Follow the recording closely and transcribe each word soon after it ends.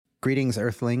Greetings,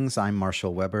 Earthlings. I'm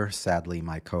Marshall Weber. Sadly,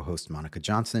 my co host Monica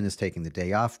Johnson is taking the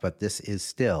day off, but this is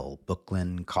still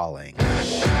Brooklyn Calling.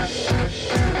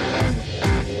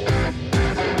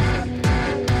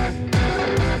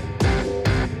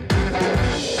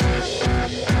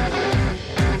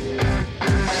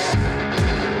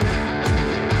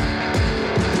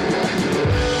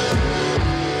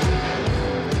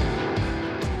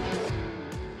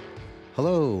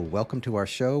 Hello, welcome to our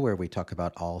show where we talk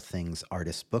about all things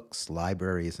artists, books,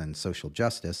 libraries, and social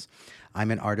justice. I'm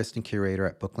an artist and curator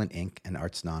at Brooklyn Inc., an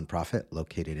arts nonprofit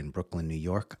located in Brooklyn, New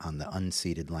York, on the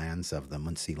unceded lands of the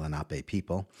Munsee Lenape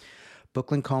people.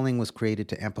 Brooklyn Calling was created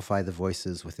to amplify the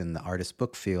voices within the artist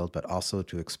book field, but also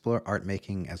to explore art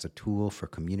making as a tool for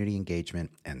community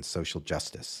engagement and social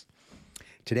justice.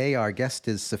 Today, our guest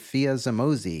is Sofia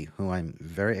Szamosi, who I'm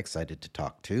very excited to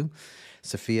talk to.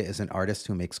 Sofia is an artist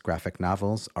who makes graphic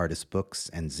novels, artist books,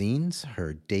 and zines.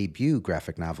 Her debut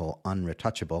graphic novel,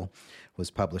 Unretouchable,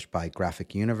 was published by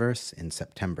Graphic Universe in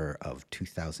September of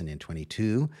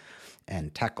 2022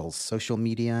 and tackles social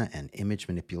media and image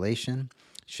manipulation.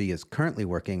 She is currently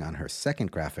working on her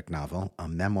second graphic novel, a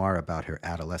memoir about her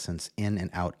adolescence in and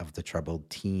out of the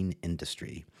troubled teen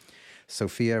industry.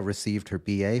 Sofia received her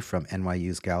BA from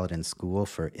NYU's Gallatin School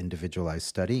for Individualized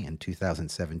Study in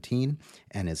 2017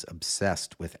 and is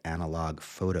obsessed with analog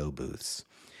photo booths.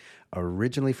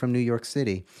 Originally from New York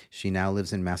City, she now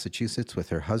lives in Massachusetts with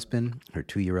her husband, her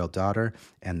 2-year-old daughter,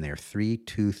 and their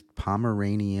 3-toothed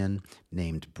Pomeranian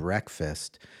named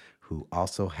Breakfast, who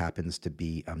also happens to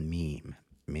be a meme.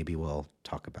 Maybe we'll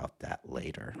talk about that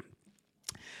later.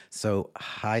 So,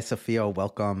 hi, Sofia.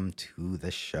 Welcome to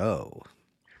the show.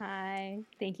 Hi,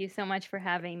 thank you so much for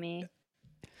having me.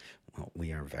 Well,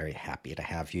 we are very happy to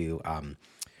have you.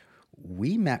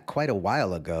 We met quite a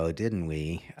while ago, didn't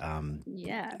we?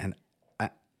 Yeah. And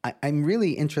I'm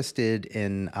really interested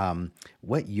in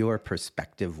what your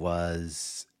perspective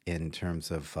was in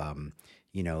terms of,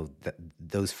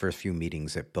 those first few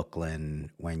meetings at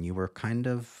Brooklyn when you were kind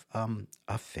of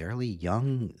a fairly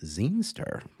young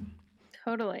zinester.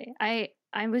 Totally. I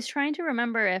was trying to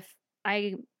remember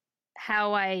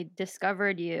how I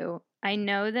discovered you. I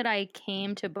know that I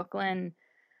came to Brooklyn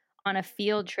on a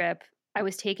field trip. I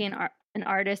was taking an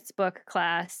artist's book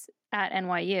class at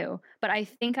NYU, but I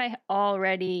think I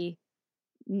already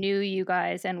knew you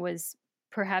guys and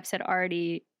had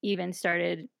already even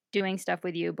started doing stuff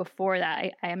with you before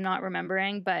that. I am not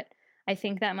remembering, but I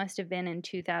think that must have been in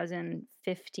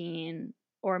 2015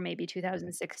 or maybe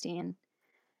 2016.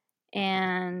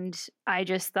 And I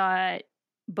just thought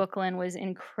Brooklyn was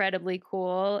incredibly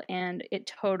cool, and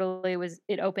it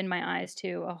opened my eyes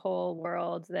to a whole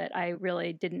world that I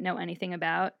really didn't know anything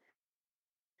about.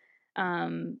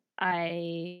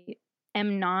 I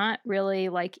am not really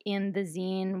like in the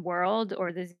zine world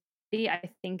or the zine. I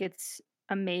think it's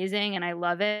amazing and I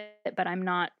love it, but I'm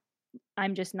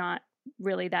just not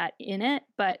really that in it.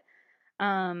 But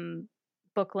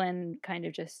Brooklyn kind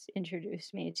of just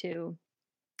introduced me to,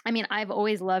 I've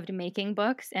always loved making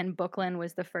books, and Brooklyn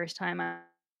was the first time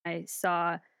I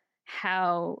saw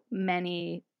how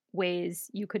many ways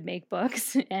you could make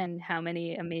books and how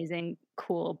many amazing,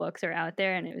 cool books are out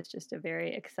there. And it was just a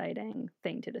very exciting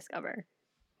thing to discover.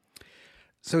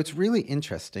 So it's really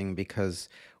interesting because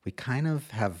we kind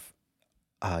of have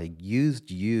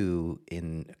used you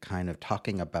in kind of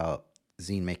talking about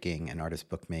zine making and artist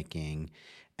book making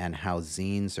and how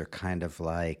zines are kind of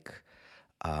like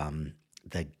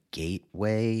the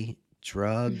gateway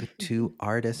drug to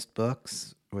artist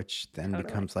books, which then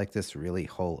becomes like this really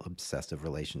whole obsessive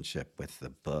relationship with the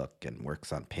book and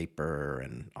works on paper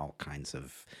and all kinds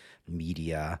of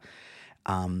media.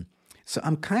 So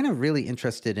I'm kind of really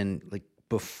interested in, like,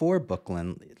 before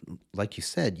Brooklyn, like you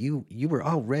said, you were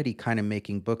already kind of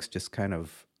making books just kind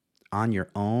of on your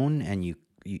own, and you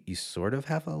sort of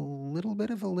have a little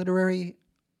bit of a literary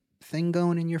thing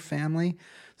going in your family.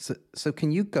 So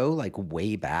can you go like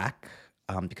way back?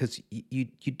 Because you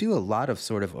do a lot of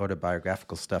sort of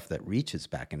autobiographical stuff that reaches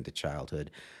back into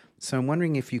childhood. So I'm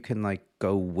wondering if you can like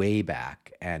go way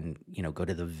back and, go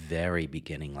to the very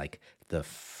beginning, like the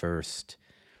first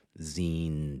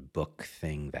zine book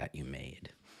thing that you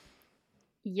made.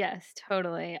 Yes,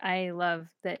 totally. I love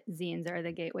that zines are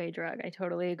the gateway drug. I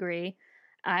totally agree.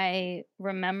 I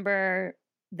remember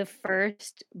the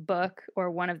first book, or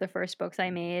one of the first books I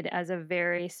made as a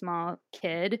very small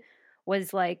kid,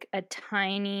 was like a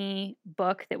tiny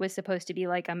book that was supposed to be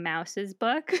like a mouse's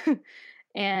book.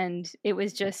 And it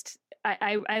was just,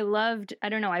 I loved, I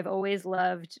don't know, I've always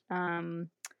loved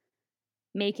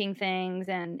making things,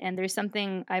 and there's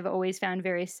something I've always found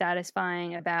very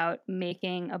satisfying about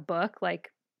making a book,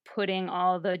 like putting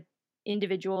all the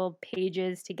individual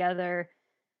pages together,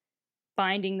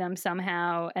 binding them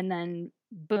somehow, and then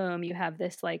boom, you have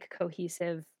this like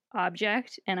cohesive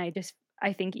object. And I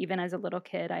think even as a little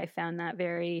kid, I found that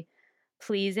very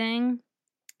pleasing.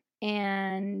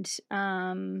 And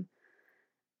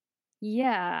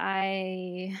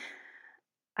yeah,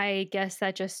 I guess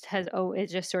that just it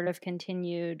just sort of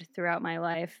continued throughout my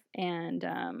life. And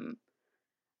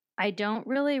I don't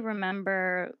really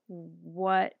remember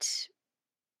what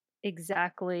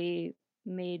exactly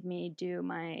made me do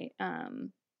my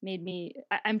made me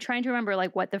I'm trying to remember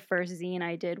like what the first zine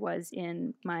I did was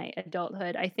in my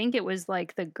adulthood. I think it was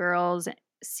like the girls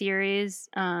series,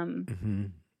 Mm-hmm.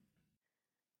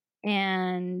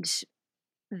 and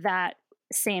that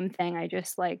same thing, I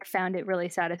just like found it really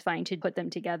satisfying to put them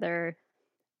together,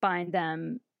 bind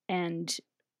them. And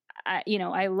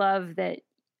I love that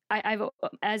I've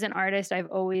as an artist,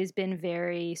 I've always been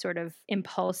very sort of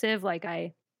impulsive. Like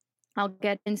I'll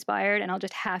get inspired and I'll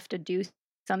just have to do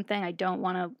something. I don't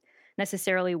want to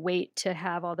necessarily wait to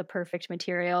have all the perfect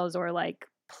materials or like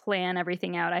plan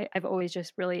everything out. I've always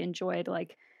just really enjoyed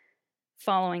like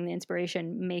following the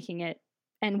inspiration, making it.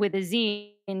 And with a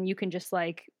zine, you can just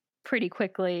like pretty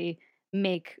quickly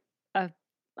make a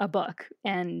a book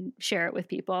and share it with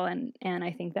people. And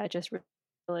I think that just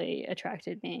really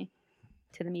attracted me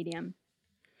to the medium.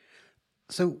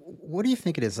 So, what do you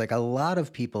think it is? Like, a lot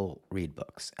of people read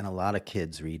books and a lot of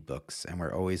kids read books, and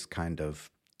we're always kind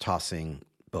of tossing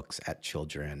books at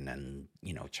children. And,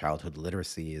 childhood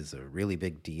literacy is a really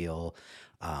big deal.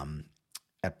 Um,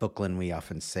 at Booklyn, we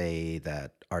often say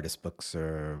that artist books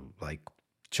are like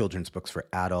children's books for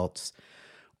adults.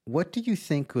 What do you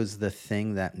think was the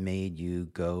thing that made you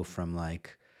go from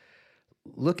like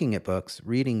looking at books,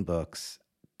 reading books,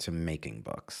 to making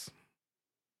books?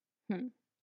 Hmm.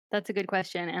 That's a good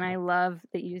question. And I love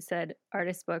that you said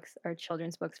artist books are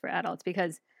children's books for adults,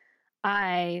 because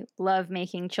I love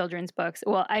making children's books.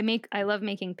 Well, I love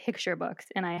making picture books,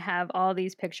 and I have all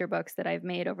these picture books that I've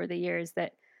made over the years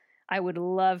that I would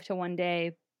love to one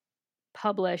day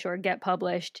publish or get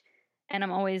published. And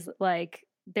I'm always like,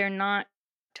 they're not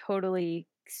totally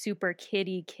super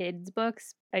kids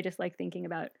books. I just like thinking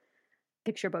about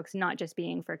picture books not just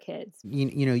being for kids.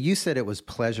 You said it was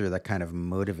pleasure that kind of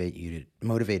motivated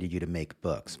you to make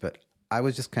books, but I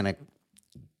was just kind of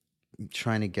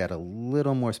trying to get a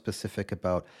little more specific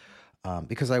about,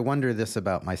 because I wonder this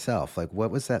about myself. Like, what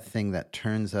was that thing that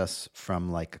turns us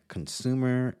from like a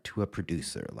consumer to a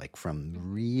producer, like from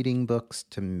reading books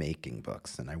to making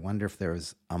books? And I wonder if there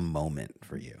was a moment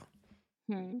for you.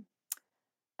 Hmm.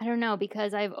 I don't know,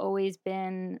 because I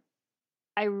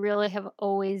really have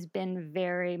always been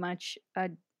very much a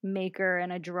maker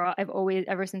and a draw. I've always,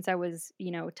 ever since I was,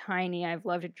 tiny, I've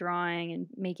loved drawing and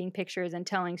making pictures and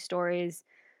telling stories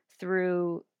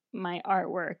through my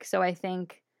artwork. So I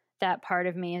think that part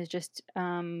of me has just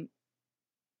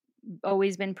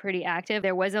always been pretty active.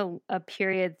 There was a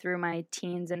period through my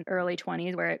teens and early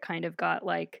 20s where it kind of got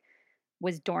like,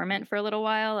 was dormant for a little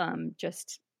while.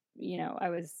 Just, I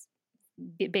was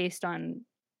based on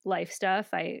life stuff.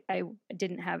 I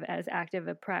didn't have as active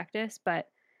a practice, but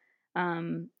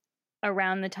um,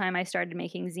 around the time I started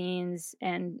making zines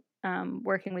and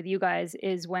working with you guys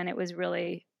is when it was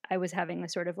really, I was having the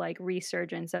sort of like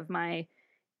resurgence of my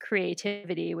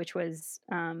creativity, which was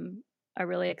a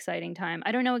really exciting time.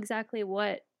 I don't know exactly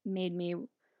what made me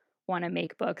want to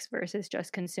make books versus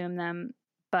just consume them,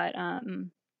 but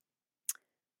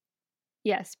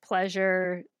yes,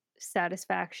 pleasure,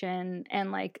 satisfaction,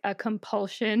 and like a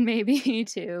compulsion maybe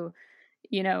to,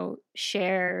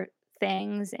 share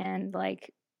things and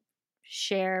like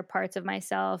share parts of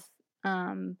myself.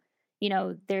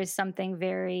 There's something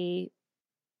very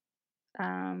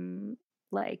um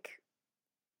like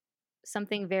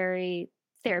something very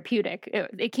therapeutic.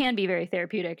 It can be very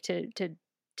therapeutic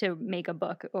to make a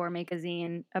book or make a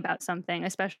zine about something,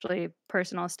 especially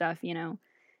personal stuff.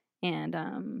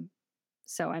 And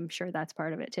so I'm sure that's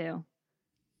part of it too.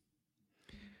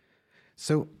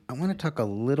 So I want to talk a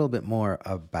little bit more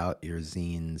about your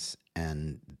zines,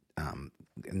 and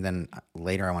then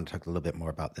later I want to talk a little bit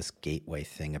more about this gateway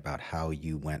thing about how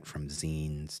you went from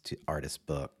zines to artist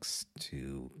books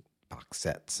to box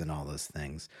sets and all those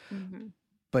things. Hmm.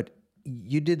 But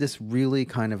you did this really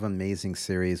kind of amazing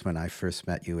series when I first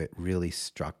met you. It really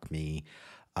struck me.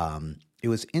 It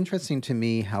was interesting to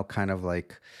me how kind of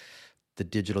like the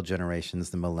digital generations,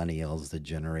 the millennials, the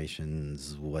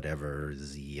generations, whatever,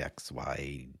 Z, X,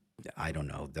 Y, I don't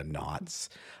know, the knots.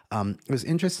 It was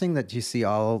interesting that you see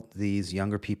all these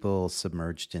younger people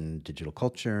submerged in digital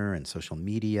culture and social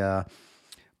media.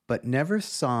 but never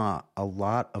saw a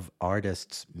lot of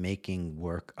artists making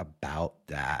work about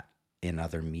that in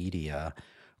other media.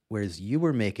 Whereas you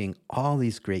were making all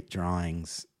these great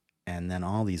drawings and then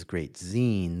all these great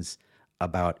zines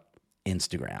about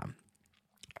Instagram.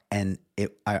 And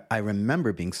I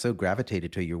remember being so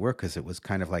gravitated to your work because it was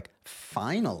kind of like,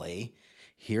 finally,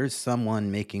 here's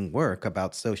someone making work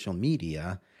about social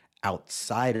media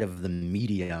outside of the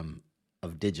medium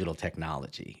of digital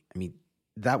technology. I mean,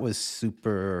 that was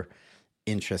super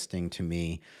interesting to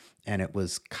me. And it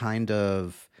was kind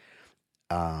of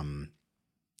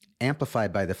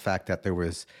amplified by the fact that there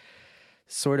was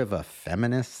sort of a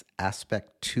feminist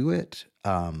aspect to it,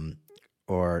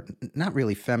 or not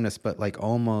really feminist, but like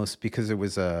almost, because there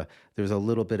was a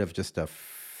little bit of just a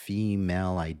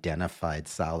female identified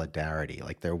solidarity.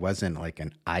 Like there wasn't like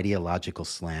an ideological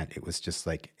slant. It was just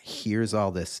like, here's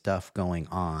all this stuff going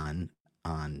on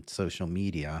social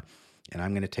media, and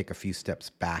I'm going to take a few steps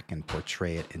back and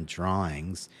portray it in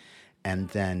drawings, and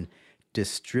then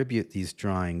distribute these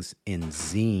drawings in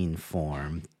zine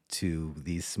form to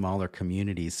these smaller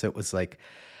communities. So it was like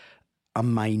a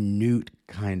minute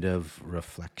kind of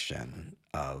reflection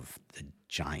of the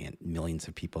giant millions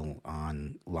of people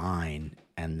online.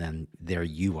 And then there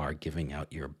you are giving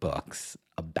out your books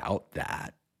about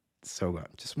that. So I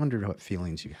just wondered what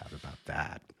feelings you have about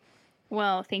that.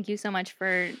 Well, thank you so much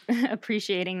for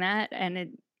appreciating that,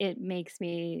 and it makes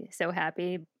me so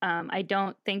happy. I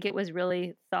don't think it was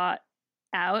really thought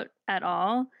out at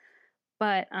all,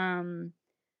 but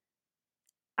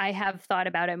I have thought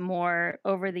about it more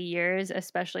over the years,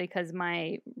 especially because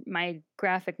my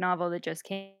graphic novel that just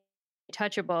came,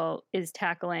 Touchable, is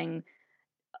tackling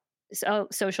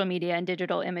social media and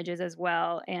digital images as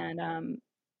well, and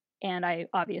I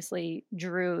obviously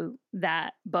drew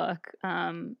that book,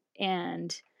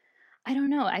 and I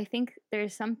don't know. I think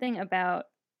there's something about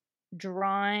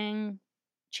drawing,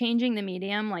 changing the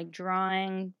medium, like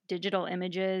drawing digital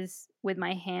images with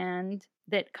my hand,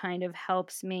 that kind of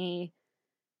helps me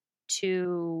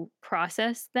to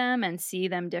process them and see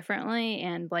them differently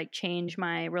and like change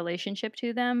my relationship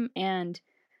to them. And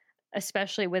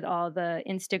especially with all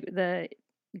the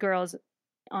girls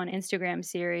on Instagram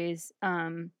series,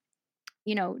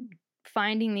 you know,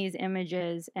 finding these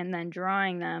images and then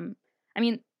drawing them. I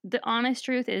mean, the honest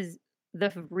truth is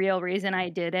real reason I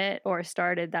did it or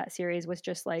started that series was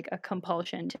just like a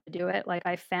compulsion to do it. Like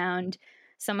I found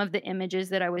some of the images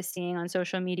that I was seeing on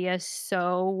social media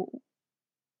so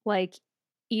like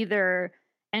either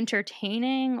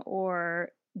entertaining or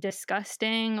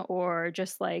disgusting, or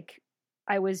just like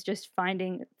I was just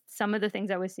finding some of the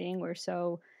things I was seeing were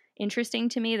so interesting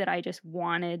to me that I just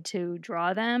wanted to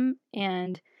draw them.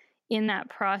 And in that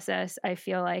process, I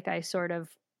feel like I sort of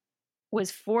was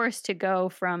forced to go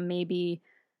from maybe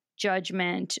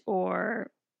judgment or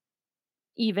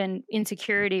even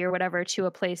insecurity or whatever to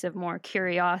a place of more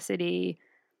curiosity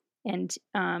and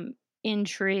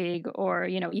intrigue, or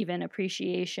even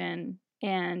appreciation.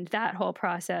 And that whole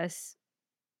process,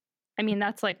 I mean,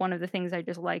 that's like one of the things I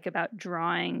just like about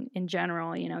drawing in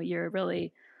general. You're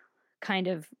really kind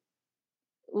of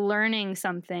learning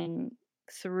something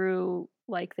through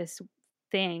like this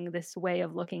way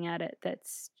of looking at it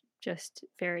that's just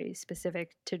very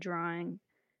specific to drawing.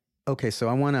 Okay, so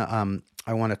I want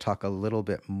to talk a little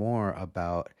bit more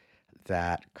about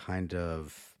that kind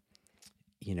of,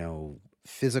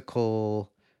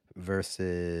 physical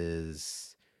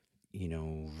versus,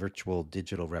 virtual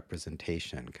digital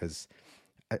representation, because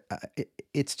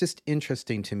it's just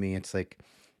interesting to me. It's like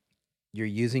you're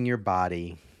using your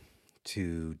body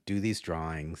to do these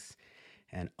drawings,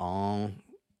 and all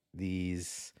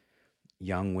these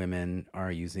young women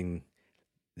are using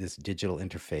this digital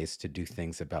interface to do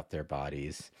things about their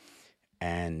bodies.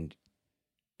 And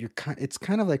it's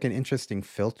kind of like an interesting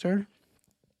filter.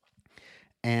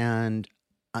 And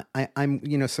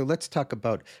I'm, so let's talk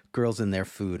about girls and their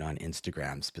food on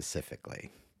Instagram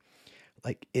specifically.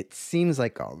 Like, it seems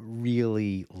like a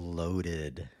really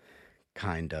loaded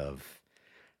kind of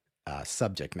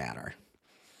subject matter.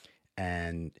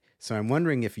 And so I'm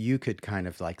wondering if you could kind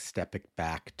of like step it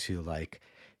back to like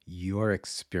your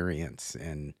experience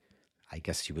in, I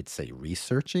guess you would say,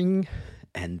 researching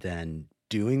and then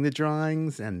doing the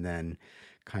drawings and then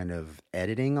kind of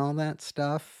editing all that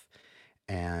stuff,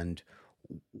 and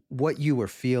what you were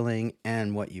feeling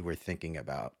and what you were thinking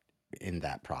about in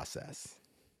that process.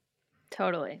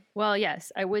 Totally. Well,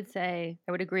 yes, I would say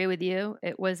I would agree with you.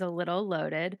 It was a little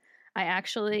loaded. I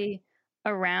actually,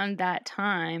 around that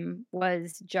time,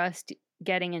 was just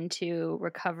getting into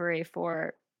recovery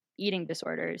for eating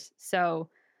disorders. So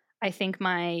I think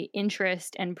my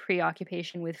interest and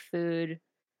preoccupation with food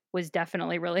was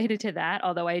definitely related to that,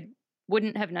 although I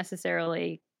wouldn't have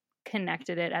necessarily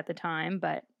connected it at the time,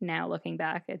 but now looking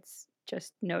back, it's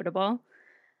just notable.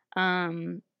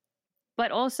 Um,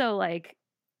 but also, like,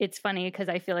 it's funny because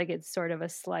I feel like it's sort of a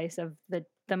slice of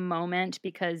the moment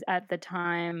because at the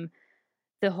time,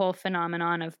 the whole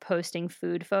phenomenon of posting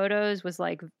food photos was,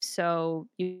 like, so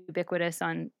ubiquitous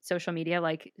on social media.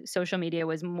 Like, social media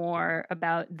was more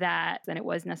about that than it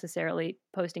was necessarily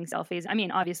posting selfies. I mean,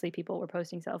 obviously, people were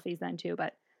posting selfies then too,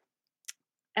 but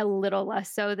a little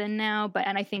less so than now. But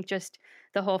and I think just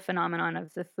the whole phenomenon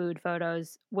of the food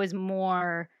photos was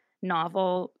more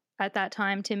novel at that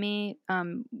time to me.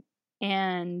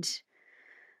 And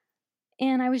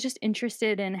and I was just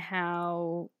interested in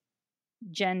how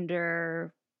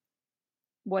gender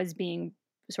was being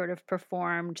sort of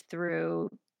performed through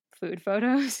food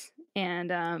photos.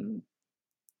 And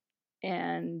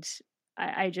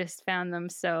I just found them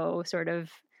so sort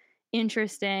of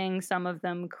interesting, some of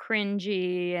them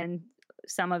cringy, and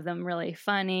some of them really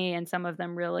funny, and some of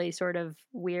them really sort of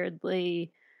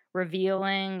weirdly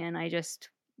revealing. And I just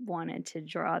wanted to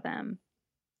draw them.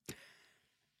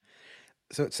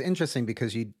 So it's interesting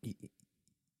because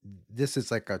this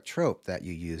is like a trope that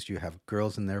you used. You have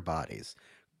girls in their bodies,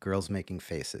 girls making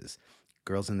faces,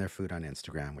 girls in their food on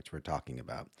Instagram, which we're talking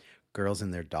about, girls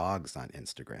in their dogs on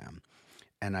Instagram.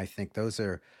 And I think those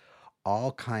are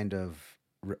all kind of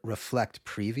reflect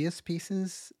previous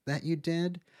pieces that you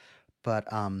did. But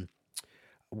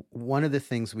one of the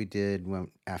things we did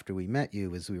after we met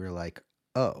you is we were like,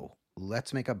 oh,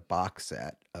 let's make a box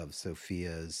set of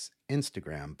Sophia's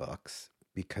Instagram books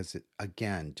because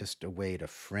again, just a way to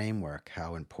framework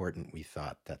how important we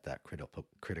thought that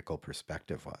critical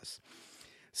perspective was.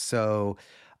 So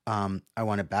I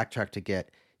want to backtrack to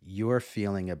get your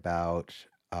feeling about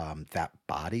that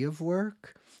body of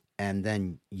work and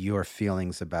then your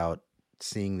feelings about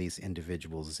seeing these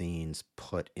individual zines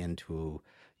put into,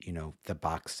 the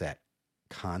box set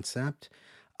concept.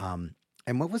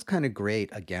 And what was kind of great,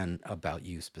 again, about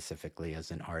you specifically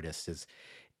as an artist is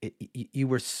you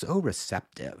were so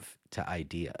receptive to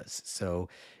ideas. So,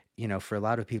 for a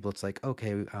lot of people, it's like,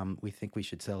 okay, we think we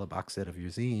should sell a box set of your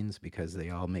zines because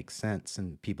they all make sense,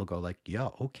 and people go like, yeah,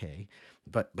 okay,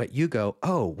 but you go,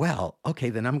 oh well, okay,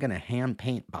 then I'm gonna hand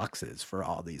paint boxes for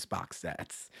all these box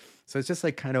sets. So it's just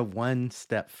like kind of one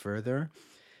step further.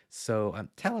 So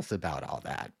tell us about all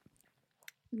that.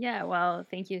 Yeah, well,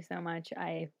 thank you so much.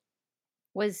 I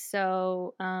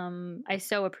so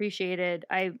appreciated,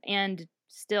 I and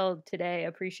still today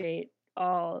appreciate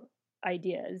all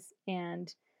ideas.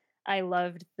 And I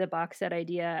loved the box set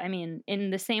idea. I mean,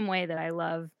 in the same way that I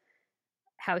love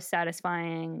how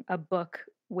satisfying a book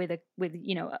with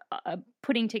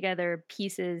putting together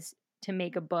pieces to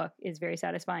make a book is very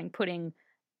satisfying. Putting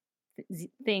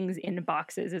things in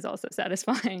boxes is also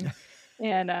satisfying.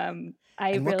 And I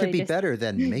And what could really be just better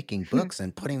than making books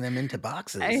and putting them into I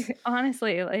boxes?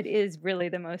 honestly, it is really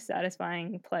the most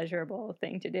satisfying, pleasurable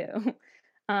thing to do.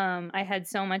 I had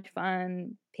so much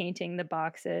fun painting the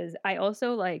boxes. I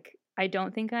also I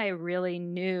don't think I really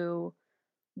knew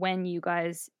when you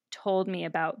guys told me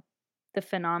about the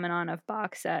phenomenon of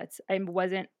box sets. I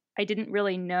didn't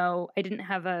really know. I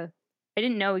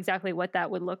didn't know exactly what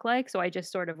that would look like. So I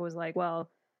just sort of was like, well,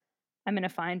 I'm going to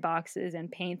find boxes and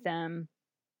paint them.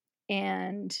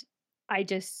 And I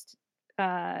just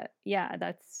yeah,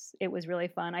 it was really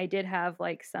fun. I did have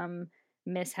like some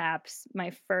mishaps.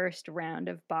 My first round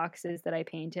of boxes that I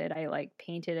painted, I like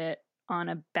painted it on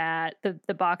a bat.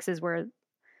 The boxes were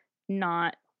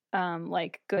not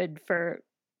like good for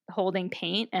holding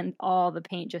paint, and all the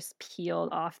paint just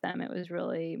peeled off them. It was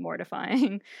really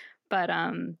mortifying. But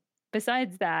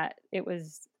besides that, it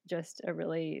was just a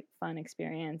really fun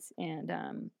experience. And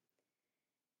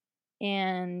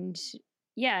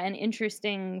yeah, and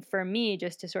interesting for me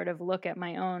just to sort of look at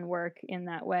my own work in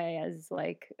that way as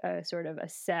like a sort of a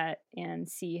set and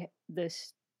see the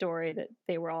story that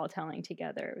they were all telling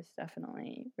together. It was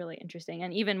definitely really interesting,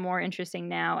 and even more interesting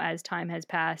now as time has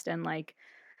passed and like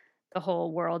the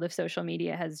whole world of social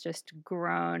media has just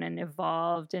grown and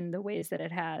evolved in the ways that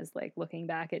it has. Like looking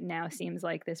back, it now seems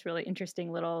like this really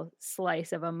interesting little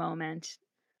slice of a moment.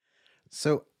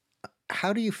 So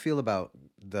how do you feel about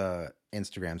the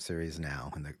Instagram series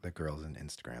now and the girls in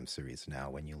Instagram series now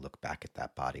when you look back at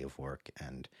that body of work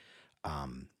and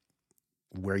um,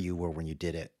 where you were when you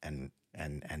did it and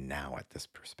now at this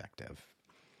perspective?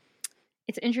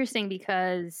 It's interesting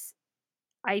because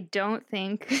I don't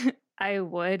think I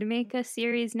would make a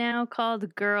series now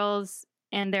called Girls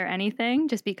and Their Anything,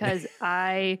 just because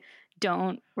I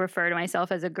don't refer to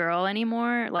myself as a girl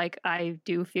anymore. Like, I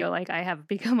do feel like I have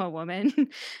become a woman.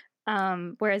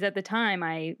 Whereas at the time,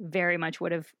 I very much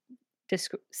would have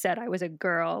said I was a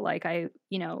girl. Like I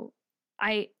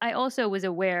also was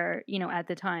aware, at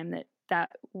the time that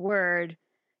that word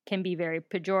can be very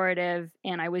pejorative,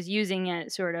 and I was using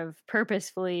it sort of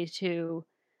purposefully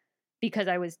because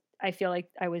I feel like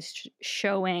I was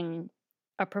showing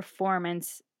a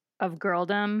performance of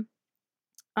girldom.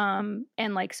 And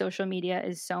like social media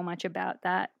is so much about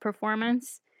that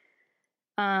performance.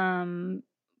 Um,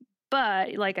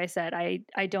 but like I said,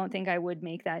 I don't think I would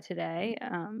make that today.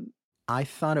 I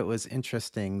thought it was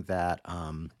interesting that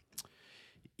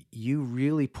you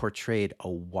really portrayed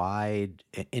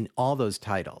in all those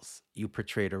titles, you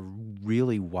portrayed a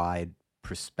really wide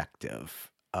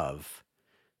perspective of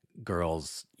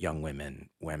girls, young women,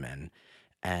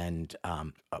 and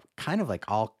kind of like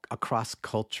all across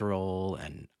cultural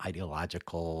and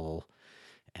ideological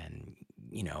and,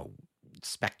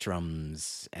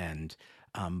 spectrums. And,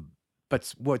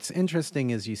 but what's interesting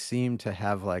is you seem to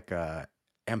have like a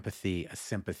empathy, a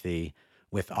sympathy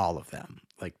with all of them.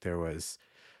 Like there was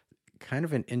kind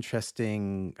of an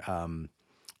interesting,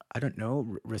 I don't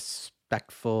know,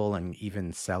 respectful and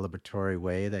even celebratory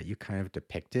way that you kind of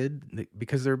depicted,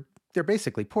 because they're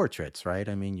basically portraits, right?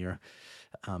 I mean,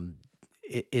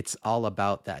 it's all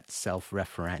about that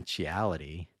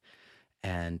self-referentiality,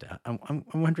 and I'm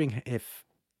wondering if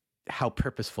how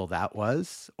purposeful that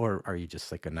was, or are you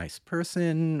just like a nice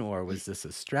person, or was this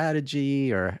a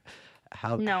strategy, or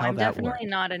No, how I'm that definitely worked?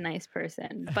 not a nice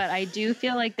person, but I do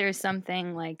feel like there's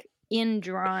something like in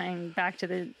drawing, back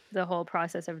to the whole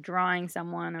process of drawing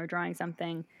someone or drawing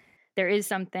something. There is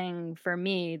something for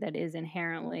me that is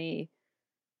inherently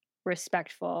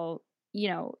respectful,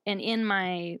 and in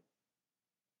my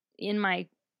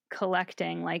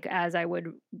collecting, like as I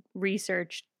would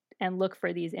research and look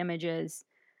for these images,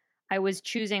 I was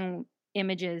choosing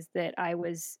images that I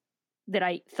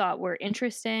thought were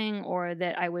interesting or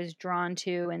that I was drawn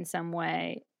to in some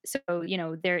way. So,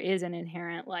 there is an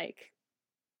inherent like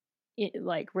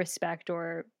respect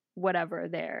or whatever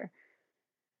there.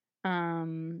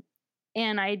 Um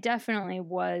and I definitely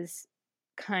was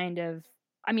kind of,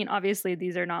 I mean, obviously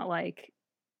these are not like,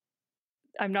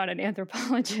 I'm not an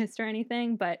anthropologist or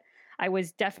anything, but I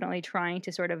was definitely trying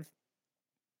to sort of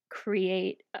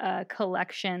create a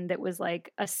collection that was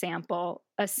like a sample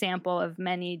of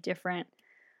many different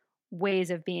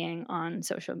ways of being on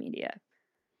social media.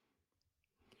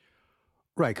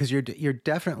 Right, because you're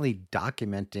definitely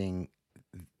documenting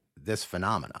this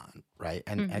phenomenon, right?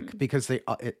 And Mhm. because it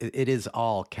is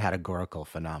all categorical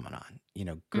phenomenon.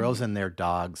 Girls Mhm. and their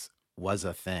dogs was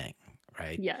a thing,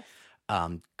 right? Yes.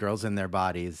 Girls in their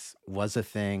bodies was a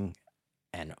thing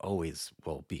and always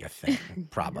will be a thing, Yeah.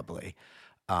 probably.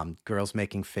 Girls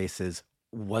making faces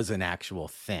was an actual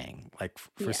thing. Like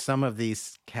for Yeah. some of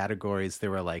these categories,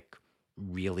 there were like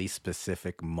really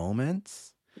specific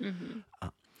moments. Mhm.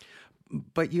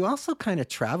 But you also kind of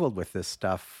traveled with this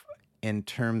stuff in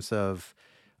terms of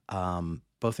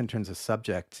both in terms of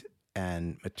subject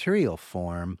and material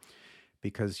form,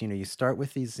 because you start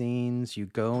with these zines, you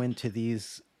go into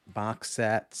these box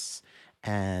sets,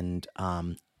 and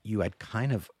you had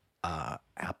kind of a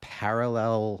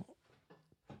parallel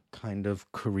kind of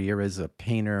career as a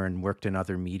painter and worked in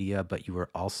other media, but you were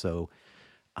also,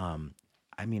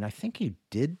 I mean, I think you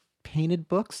did painted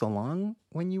books along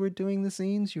when you were doing the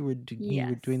zines. You were doing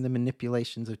Yes. the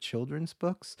manipulations of children's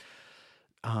books.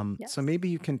 So Yes. maybe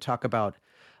you can talk about,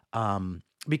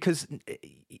 because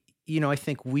I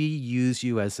think we use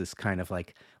you as this kind of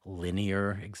like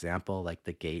linear example, like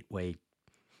the gateway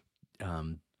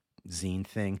um, zine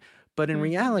thing. But in Mhm.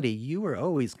 reality, you were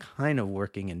always kind of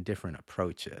working in different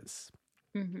approaches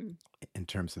Mhm. in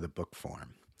terms of the book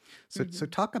form. So Mhm.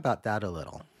 talk about that a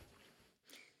little.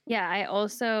 Yeah, I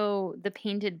also, the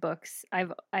painted books,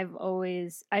 I've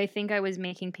always, I think I was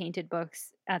making painted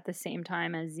books at the same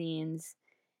time as zines,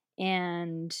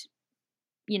 and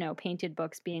painted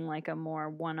books being like a more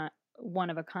one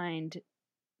of a kind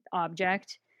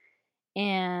object.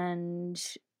 And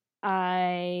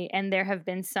there have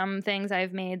been some things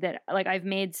I've made that, like, I've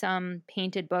made some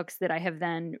painted books that I have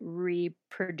then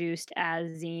reproduced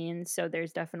as zines, so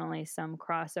there's definitely some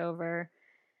crossover.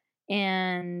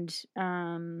 And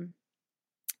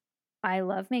I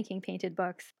love making painted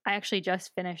books. I actually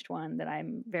just finished one that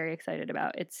I'm very excited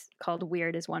about. It's called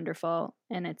Weird is Wonderful,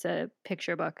 and it's a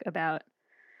picture book about,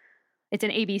 it's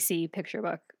an ABC picture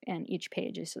book, and each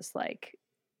page is just like,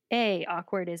 A,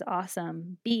 awkward is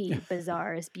awesome. B,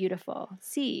 bizarre is beautiful.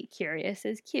 C, curious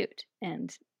is cute,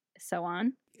 and so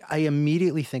on. I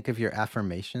immediately think of your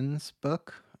affirmations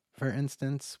book, for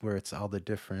instance, where it's all the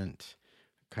different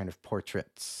kind of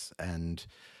portraits and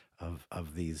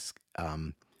of these,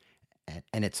 and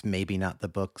it's maybe not the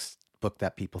book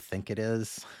that people think it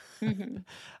is. Hmm.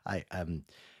 I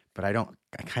but I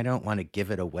kind of don't want to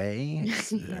give it away.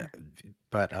 Yeah.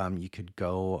 But you could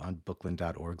go on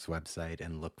Booklyn.org's website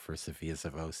and look for Sofia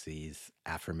Savosi's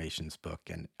Affirmations book,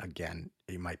 and again,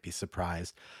 you might be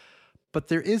surprised. But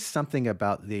there is something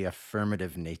about the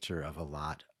affirmative nature of a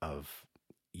lot of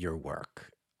your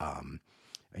work. Um,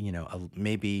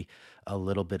 maybe a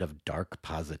little bit of dark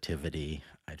positivity.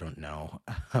 I don't know,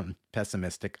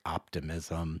 pessimistic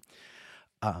optimism.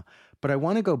 Uh, but I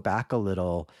want to go back a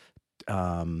little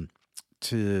um,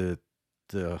 to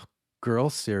the girl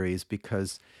series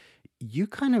because you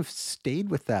kind of stayed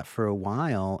with that for a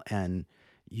while, and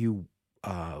you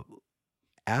uh,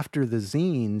 after the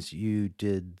zines, you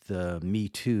did the Me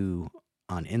Too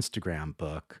on Instagram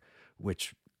book,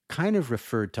 which kind of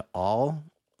referred to all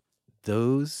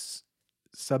those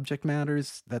subject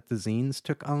matters that the zines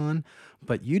took on,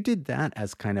 but you did that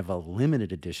as kind of a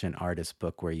limited edition artist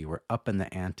book where you were up in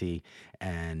the ante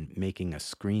and making a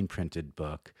screen printed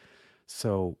book.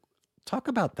 So, talk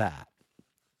about that.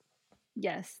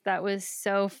 Yes, that was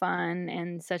so fun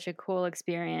and such a cool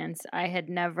experience. I had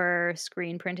never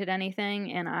screen printed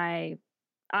anything, and I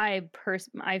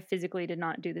physically did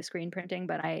not do the screen printing,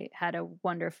 but I had a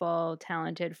wonderful,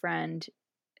 talented friend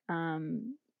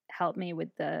um, help me with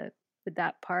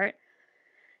that part,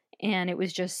 and it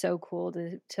was just so cool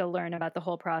to learn about the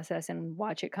whole process and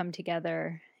watch it come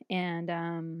together.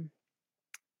 And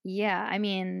yeah, I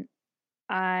mean,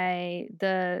 I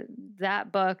the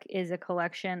that book is a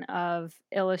collection of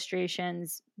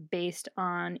illustrations based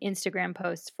on Instagram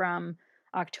posts from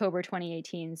October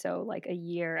 2018, so like a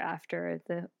year after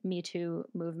the Me Too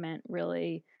movement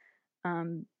really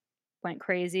um, went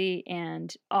crazy,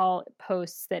 and all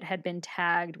posts that had been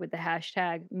tagged with the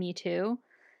hashtag Me Too,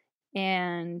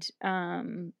 and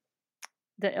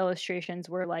the illustrations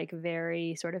were like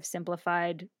very sort of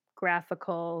simplified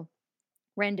graphical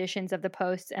renditions of the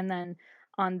posts, and then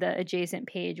on the adjacent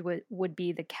page would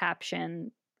be the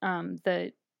caption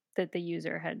the that the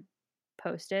user had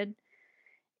posted.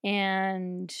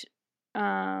 And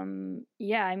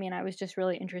yeah, I mean, I was just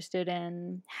really interested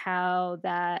in how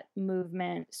that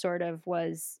movement sort of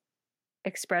was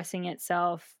expressing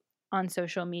itself on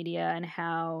social media, and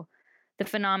how the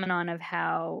phenomenon of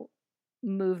how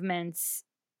movements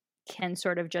can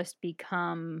sort of just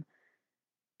become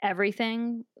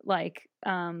everything, like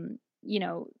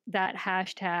that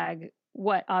hashtag,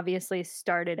 what obviously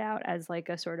started out as like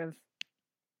a sort of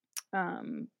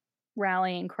um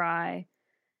rallying cry,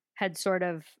 had sort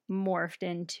of morphed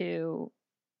into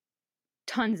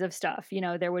tons of stuff.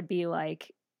 There would be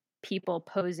like people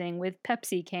posing with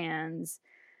Pepsi cans,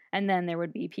 and then there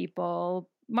would be people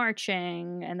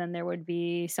marching, and then there would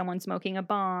be someone smoking a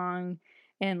bong,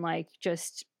 and like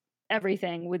just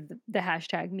everything with the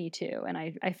hashtag Me Too. And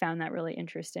I found that really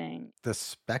interesting. The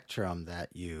spectrum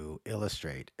that you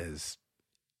illustrate is,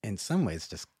 in some ways,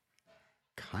 just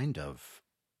kind of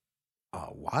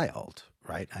wild,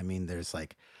 right? I mean, there's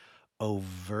like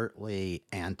overtly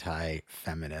anti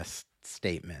feminist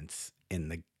statements in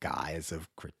the guise of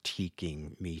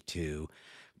critiquing Me Too.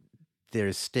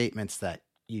 There's statements that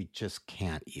you just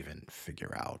can't even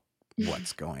figure out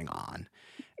what's going on.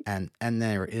 And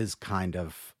there is kind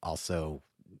of also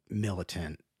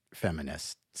militant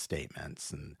feminist statements.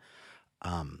 And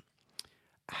um,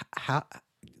 how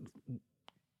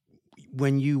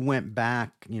when you went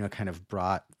back, kind of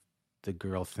brought the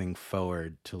girl thing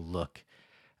forward to look,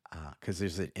 because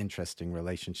there's an interesting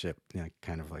relationship,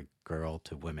 kind of like girl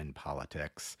to women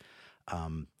politics.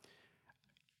 Um,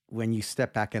 when you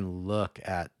step back and look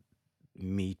at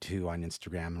Me Too on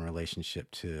Instagram in relationship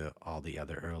to all the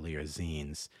other earlier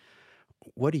zines,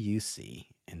 what do you see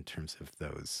in terms of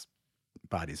those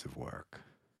bodies of work?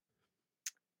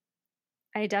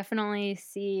 I definitely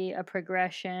see a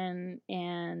progression,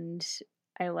 and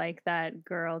I like that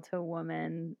girl to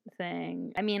woman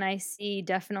thing. I mean, I see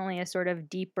definitely a sort of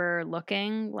deeper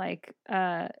looking, like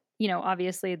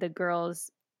obviously the girls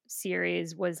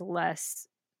series was less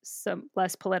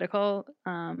political,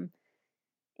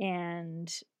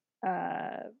 and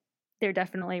uh they're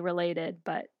definitely related,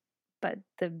 but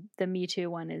the Me Too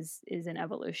one is an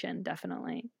evolution,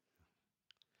 definitely.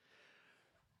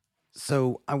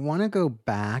 So I want to go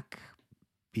back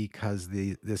because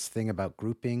this thing about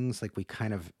groupings, like we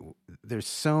kind of, there's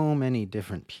so many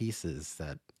different pieces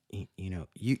that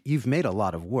you've made a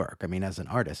lot of work. I mean, as an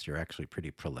artist, you're actually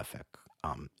pretty prolific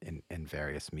in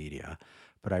various media.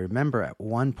 But I remember at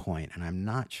one point, and I'm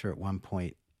not sure at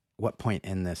what point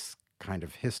in this kind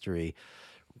of history,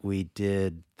 we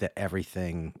did the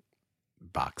Everything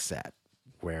box set.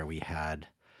 where we had,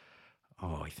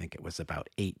 I think it was about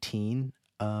 18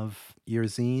 of your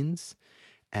zines,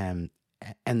 and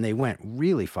and they went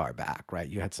really far back, right?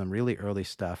 You had some really early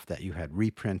stuff that you had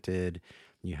reprinted.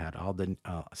 You had all the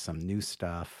some new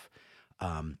stuff,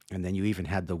 and then you even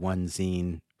had the one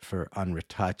zine for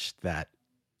Unretouched that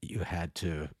you had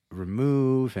to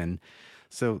remove. And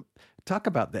so, talk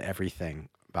about the Everything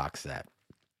box set.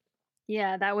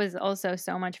 Yeah, that was also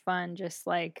so much fun. Just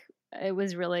like it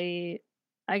was really,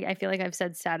 I feel like I've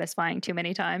said satisfying too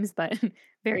many times, but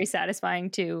very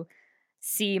satisfying to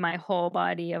see my whole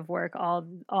body of work, all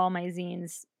my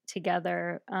zines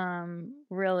together.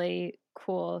 Really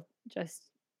cool, just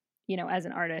as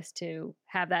an artist to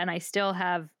have that, and I still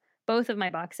have both of my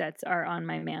box sets are on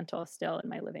my mantle still in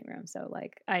my living room. So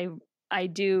like I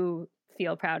do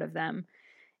feel proud of them.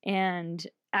 And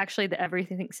actually, the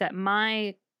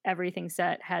my everything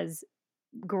set has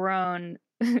grown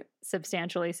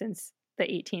substantially since the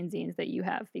 18 zines that you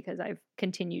have, because I've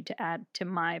continued to add to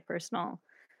my personal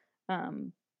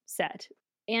um, set.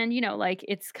 And, like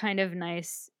it's kind of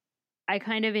nice. I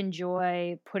kind of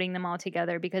enjoy putting them all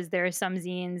together because there are some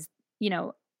zines,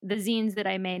 the zines that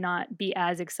I may not be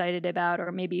as excited about,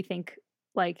 or maybe think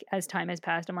like as time has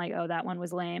passed, I'm like, oh, that one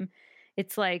was lame.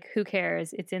 It's like, who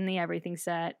cares? It's in the everything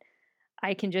set.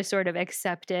 I can just sort of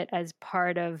accept it as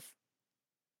part of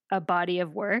a body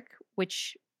of work,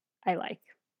 which I like.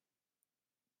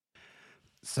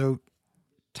 So,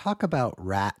 talk about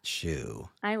Rat Shoe.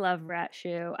 I love Rat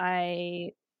Shoe.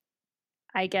 I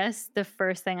guess the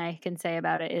first thing I can say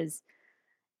about it is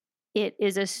it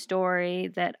is a story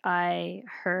that I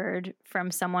heard from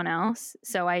someone else.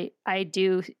 So I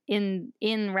do in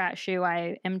Rat Shoe,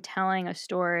 I am telling a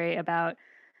story about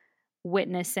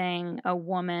witnessing a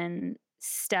woman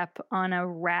step on a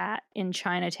rat in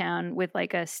Chinatown with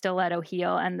like a stiletto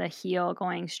heel and the heel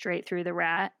going straight through the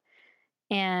rat.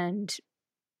 And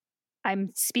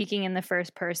I'm speaking in the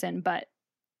first person, but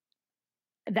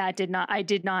I did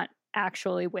not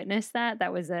actually witness that.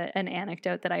 That was an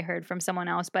anecdote that I heard from someone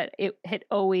else, but it had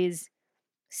always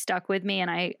stuck with me. And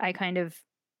I kind of,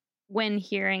 when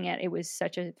hearing it, it was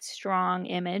such a strong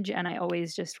image. And I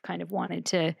always just kind of wanted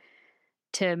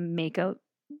to make a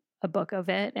book of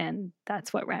it, and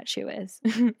that's what Rat Shoe is.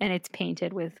 And it's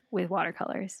painted with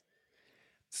watercolors.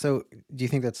 So, do you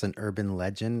think that's an urban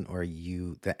legend, or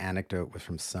the anecdote was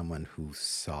from someone who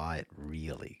saw it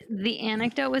really? The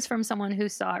anecdote was from someone who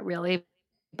saw it really,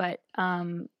 but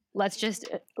let's just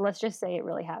say it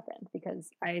really happened, because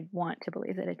I want to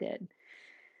believe that it did.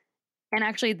 And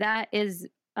actually, that is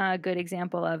a good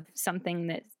example of something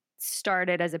that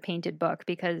started as a painted book,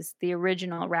 because the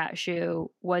original Rat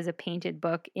Shoe was a painted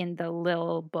book in the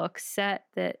Lil book set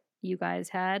that you guys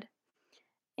had.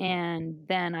 And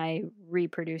then I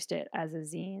reproduced it as a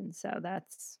zine. So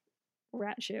that's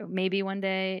Rat Shoe. Maybe one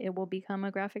day it will become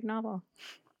a graphic novel.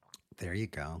 There you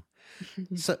go.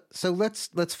 So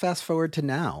let's fast forward to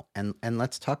now, and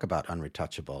let's talk about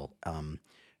Unretouchable.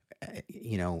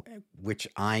 Which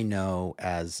I know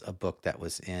as a book that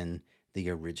was in the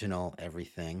original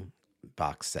Everything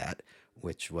box set,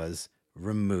 which was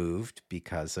removed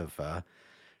because of a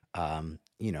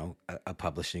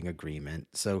publishing agreement.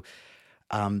 So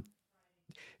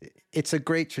it's a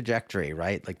great trajectory,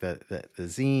 right? Like the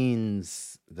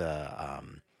zines, the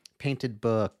painted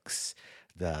books,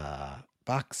 the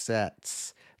box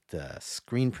sets, the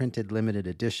screen printed limited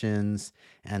editions,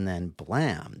 and then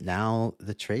blam, now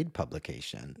the trade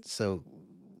publication. So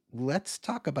let's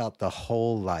talk about the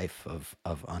whole life of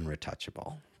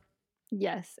Unretouchable.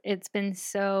 Yes, it's been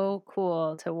so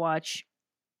cool to watch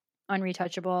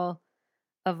Unretouchable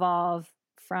evolve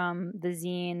from the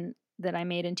zine that I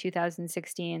made in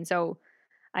 2016. So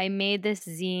I made this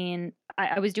zine.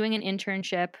 I was doing an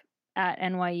internship at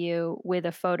NYU with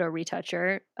a photo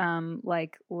retoucher,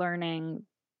 like learning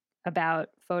about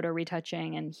photo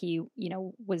retouching. And he,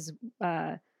 was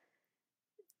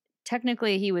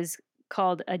technically he was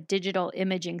called a digital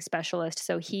imaging specialist.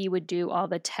 So he would do all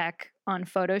the tech on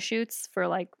photo shoots for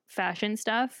like fashion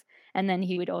stuff. And then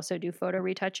he would also do photo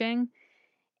retouching.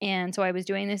 And so I was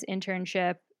doing this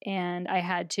internship and I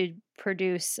had to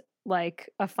produce like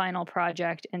a final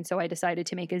project. And so I decided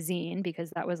to make a zine, because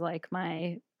that was like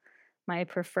my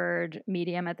preferred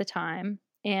medium at the time.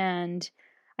 And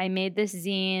I made this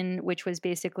zine, which was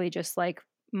basically just like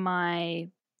my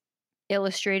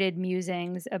illustrated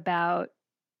musings about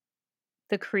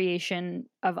the creation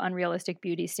of unrealistic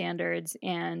beauty standards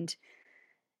and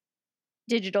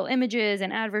digital images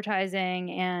and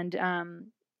advertising.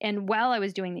 And while I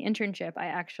was doing the internship, I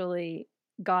actually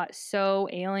got so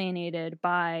alienated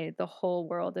by the whole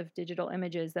world of digital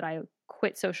images that I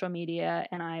quit social media,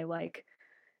 and I like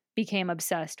became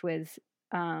obsessed with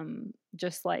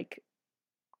just like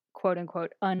quote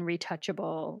unquote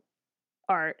unretouchable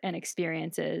art and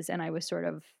experiences. And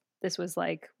this was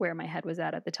like where my head was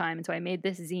at the time. And so I made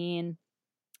this zine,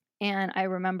 and I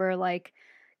remember like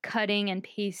cutting and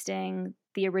pasting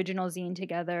the original zine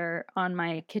together on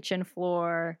my kitchen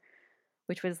floor,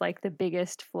 which was like the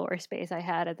biggest floor space I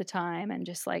had at the time, and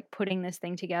just like putting this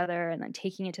thing together and then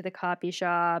taking it to the copy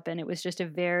shop. And it was just a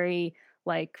very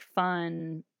like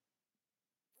fun,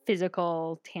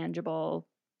 physical, tangible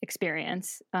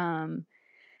experience. And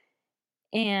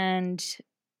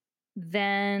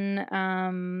then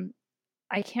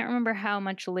I can't remember how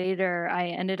much later I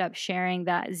ended up sharing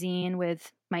that zine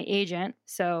with my agent.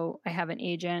 So I have an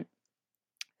agent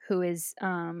who is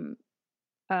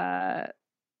uh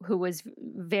who was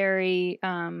very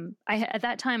at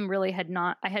that time really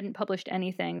I hadn't published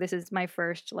anything. This is my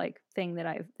first like thing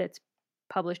that's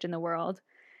published in the world.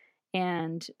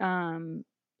 And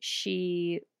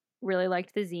she really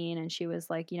liked the zine, and she was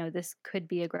like, this could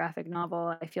be a graphic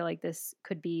novel. I feel like this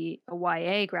could be a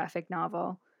YA graphic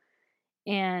novel.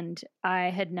 And I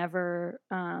had never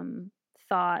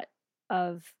thought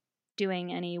of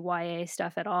doing any YA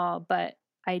stuff at all, but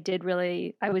I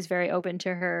was very open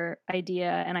to her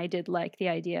idea, and I did like the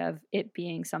idea of it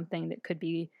being something that could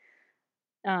be,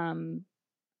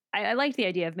 I liked the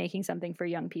idea of making something for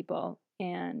young people.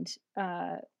 And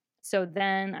so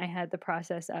then I had the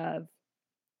process of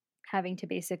having to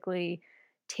basically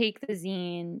take the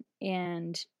zine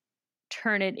and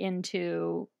turn it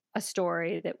into a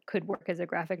story that could work as a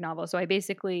graphic novel. So I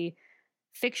basically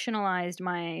fictionalized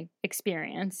my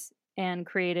experience and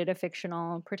created a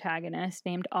fictional protagonist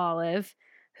named Olive,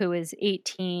 who is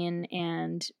 18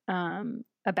 and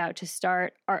about to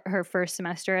start her first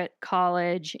semester at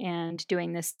college and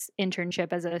doing this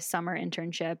internship as a summer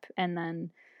internship. And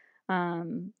then,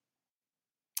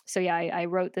 so yeah, I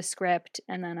wrote the script,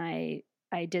 and then I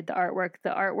did the artwork.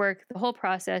 The whole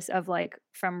process of like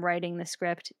from writing the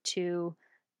script to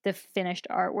the finished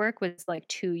artwork was like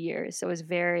 2 years. So it was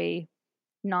very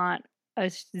not a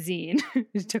zine.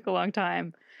 It took a long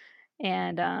time.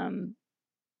 And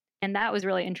that was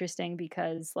really interesting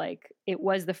because like it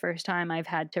was the first time I've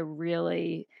had to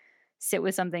really sit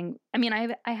with something. I mean,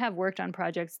 I have worked on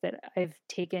projects that I've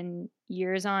taken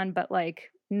years on, but like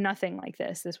nothing like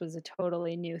this. This was a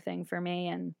totally new thing for me.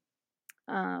 And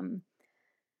um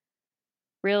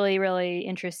really, really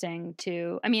interesting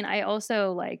to, I mean, I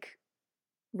also like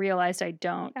realized I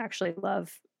don't actually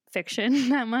love fiction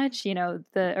that much.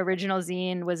 The original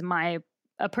zine was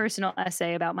a personal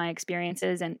essay about my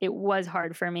experiences, and it was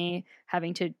hard for me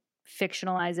having to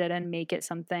fictionalize it and make it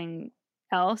something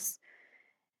else.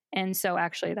 And so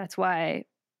actually that's why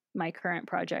my current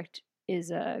project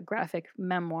is a graphic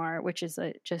memoir, which is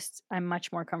I'm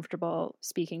much more comfortable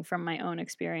speaking from my own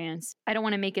experience. I don't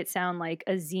want to make it sound like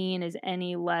a zine is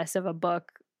any less of a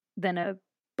book than a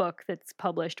book that's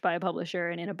published by a publisher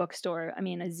and in a bookstore. I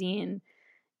mean, a zine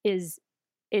is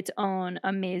its own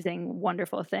amazing,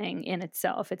 wonderful thing in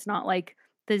itself. It's not like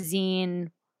the zine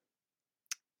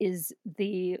is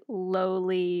the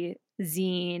lowly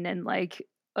zine and like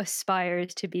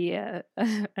aspires to be an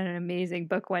amazing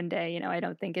book one day. I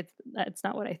don't think that's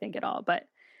not what I think at all, but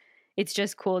it's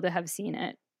just cool to have seen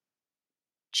it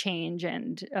change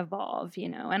and evolve,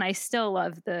 and I still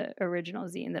love the original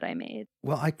zine that I made.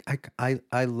 Well,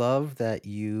 I love that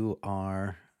you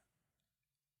are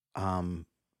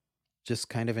just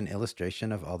kind of an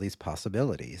illustration of all these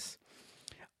possibilities.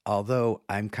 Although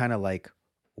I'm kind of like,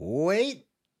 wait,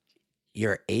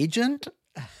 your agent?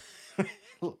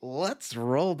 Let's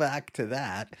roll back to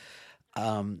that.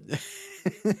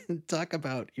 Talk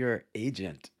about your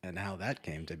agent and how that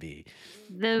came to be.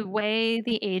 The way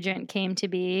the agent came to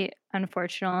be,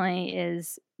 unfortunately,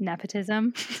 is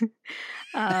nepotism.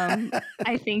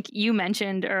 I think you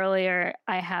mentioned earlier,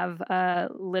 I have a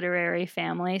literary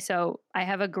family. So I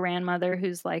have a grandmother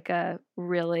who's like a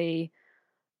really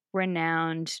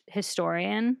renowned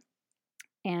historian,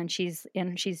 and she's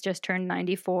just turned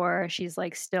 94. She's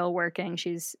like still working.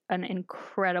 She's an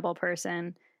incredible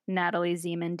person, Natalie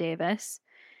Zeman Davis.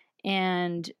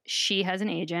 And she has an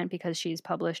agent because she's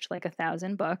published like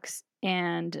 1,000 books.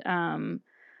 And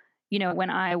when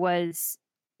I was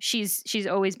she's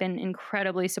always been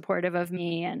incredibly supportive of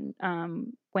me. And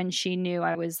when she knew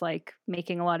I was like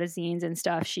making a lot of zines and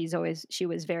stuff, she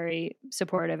was very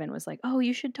supportive and was like, oh,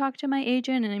 you should talk to my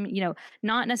agent. And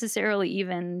not necessarily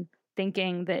even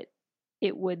thinking that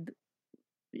it would,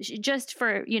 just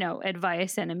for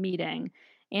advice and a meeting.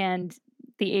 And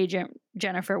the agent,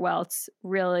 Jennifer Welts,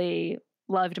 really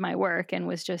loved my work and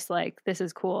was just like, this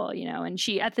is cool, you know. And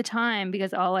she, at the time,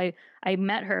 because I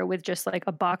met her with just like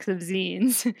a box of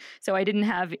zines. So I didn't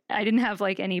have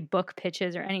like any book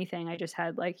pitches or anything. I just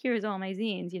had like, here's all my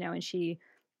zines, you know. And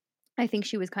I think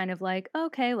she was kind of like,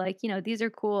 okay, like, you know, these are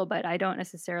cool, but I don't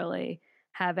necessarily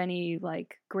have any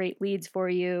like great leads for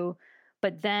you.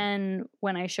 But then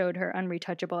when I showed her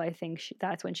Unretouchable, I think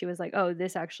that's when she was like, oh,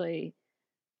 this actually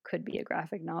could be a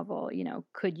graphic novel. You know,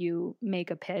 could you make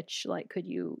a pitch? Like, could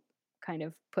you kind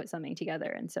of put something together?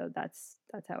 And so that's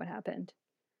how it happened.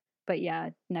 But yeah,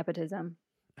 nepotism.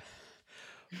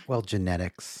 Well,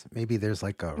 genetics. Maybe there's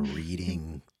like a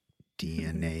reading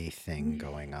DNA thing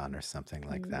going on or something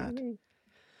like that. Maybe.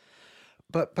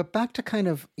 But back to kind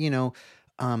of,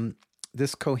 um,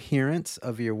 this coherence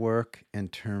of your work in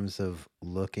terms of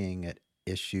looking at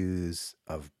issues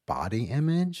of body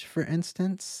image, for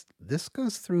instance. This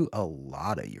goes through a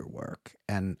lot of your work,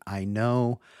 and I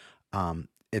know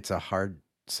it's a hard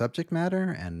subject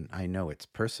matter, and I know it's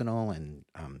personal and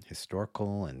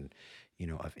historical and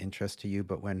of interest to you.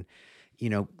 But when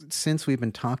since we've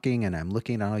been talking and I'm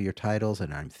looking at all your titles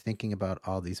and I'm thinking about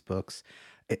all these books,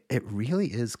 it really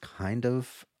is kind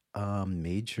of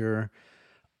major,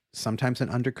 sometimes an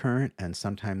undercurrent and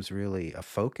sometimes really a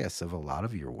focus of a lot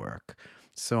of your work.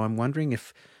 So I'm wondering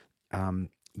if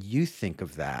you think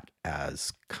of that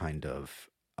as kind of,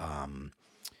 um,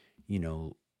 you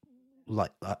know,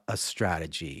 like a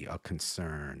strategy, a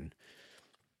concern.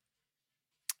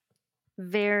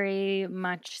 Very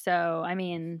much so. I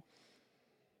mean,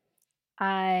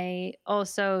 I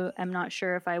also am not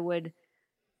sure if I would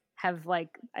have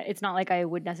like, it's not like I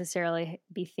would necessarily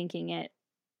be thinking it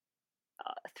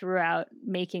throughout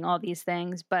making all these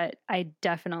things, but I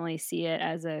definitely see it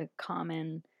as a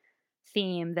common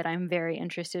theme that I'm very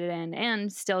interested in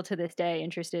and still to this day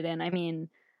interested in. I mean,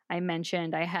 I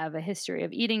mentioned I have a history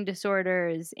of eating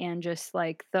disorders and just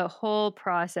like the whole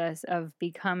process of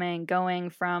going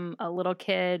from a little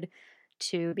kid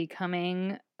to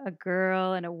becoming a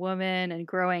girl and a woman and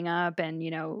growing up and,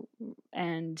 you know,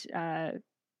 and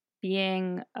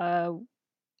being a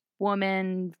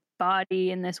woman body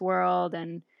in this world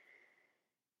and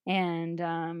and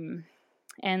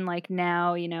like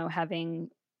now, you know,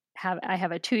 I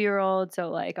have a 2-year-old, so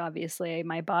like obviously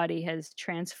my body has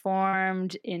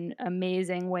transformed in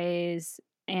amazing ways,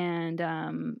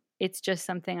 and it's just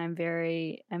something I'm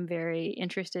very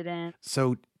interested in.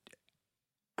 So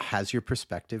has your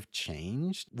perspective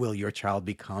changed? Will your child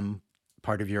become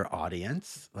part of your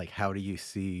audience? Like, how do you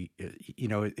see,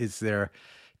 is there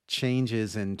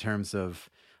changes in terms of,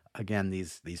 again,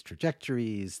 these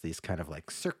trajectories, these kind of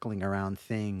like circling around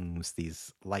things,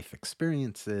 these life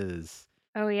experiences?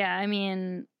 Oh yeah, I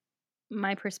mean,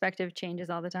 my perspective changes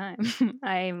all the time.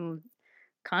 I'm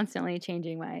constantly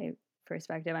changing my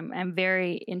perspective. I'm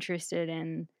very interested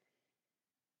in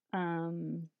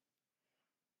um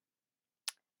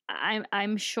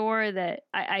I'm sure that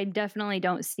I definitely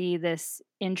don't see this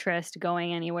interest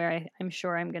going anywhere. I'm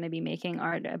sure I'm going to be making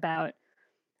art about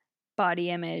body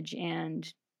image and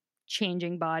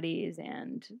changing bodies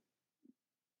and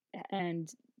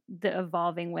the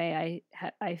evolving way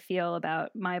I feel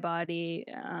about my body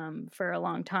for a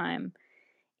long time.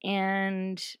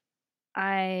 And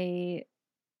I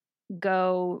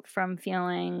go from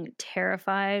feeling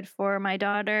terrified for my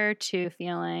daughter to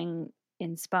feeling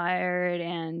inspired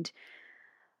and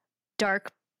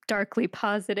darkly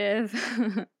positive.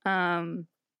 um,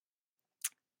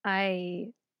 I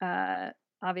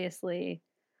obviously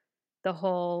the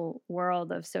whole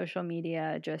world of social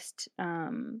media just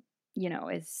you know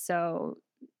is so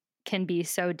can be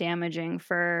so damaging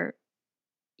for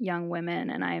young women,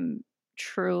 and I'm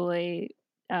truly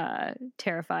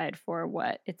terrified for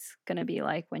what it's going to be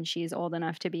like when she's old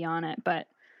enough to be on it.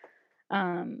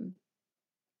 Um,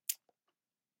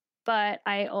 but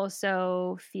I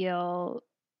also feel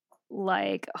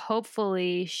like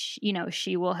hopefully you know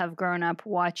she will have grown up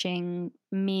watching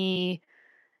me,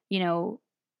 you know,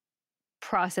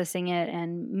 processing it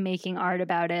and making art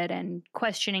about it and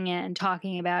questioning it and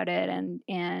talking about it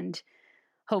and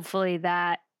hopefully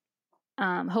that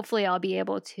hopefully I'll be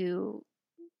able to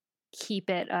keep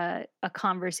it a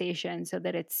conversation so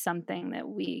that it's something that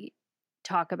we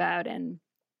talk about and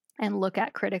look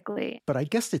at critically. But I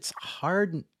guess it's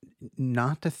hard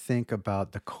not to think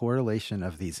about the correlation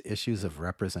of these issues of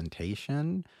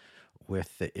representation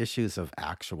with the issues of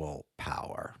actual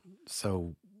power.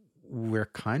 So we're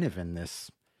kind of in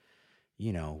this,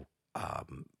 you know,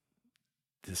 um,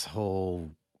 this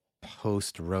whole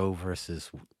post Roe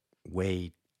versus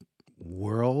Wade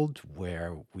world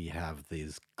where we have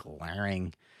these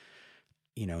glaring,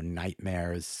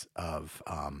 nightmares of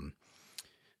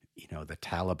the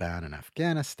Taliban in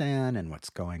Afghanistan and what's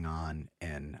going on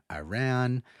in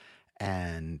Iran,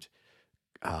 and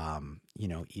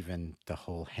even the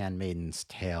whole Handmaid's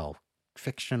Tale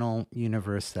fictional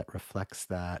universe that reflects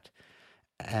that.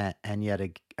 And yet,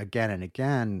 again and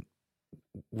again,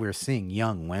 we're seeing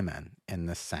young women in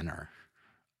the center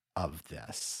of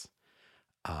this,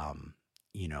 um,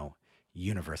 you know,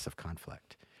 universe of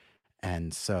conflict.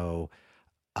 And so,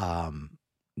 um,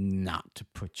 not to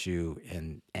put you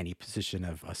in any position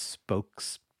of a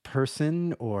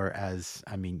spokesperson, or as,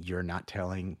 I mean, you're not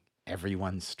telling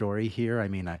everyone's story here. I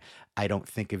mean, I don't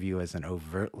think of you as an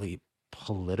overtly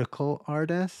political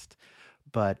artist,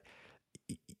 but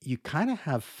you kind of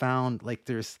have found like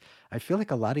I feel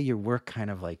like a lot of your work kind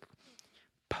of like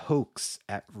pokes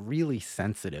at really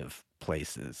sensitive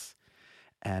places.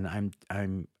 And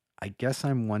I guess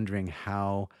I'm wondering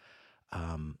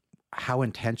um, how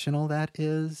intentional that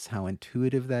is, how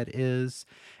intuitive that is,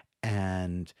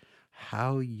 and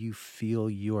how you feel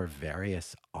your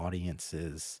various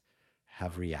audiences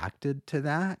have reacted to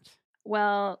that.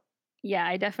 Well, yeah,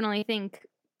 I definitely think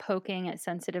poking at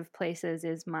sensitive places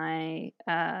is my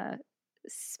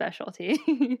specialty.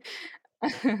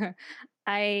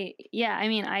 I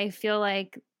mean, I feel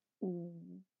like,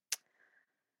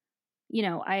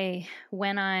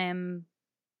 when I'm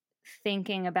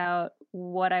thinking about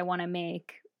what I want to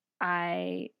make,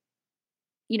 I,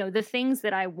 the things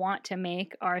that I want to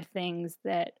make are things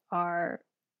that are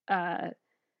uh,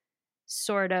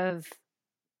 sort of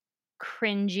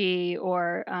cringy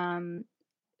or,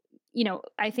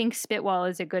 I think Spitwall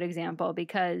is a good example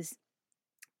because,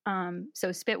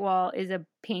 so Spitwall is a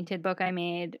painted book I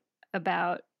made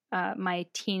about my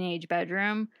teenage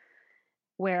bedroom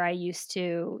where I used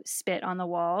to spit on the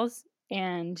walls,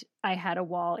 and I had a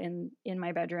wall in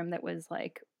my bedroom that was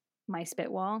like my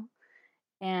spit wall.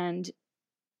 And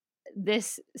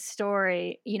this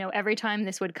story, every time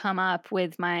this would come up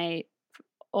with my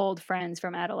old friends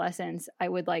from adolescence, I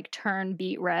would like turn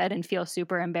beet red and feel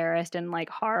super embarrassed and like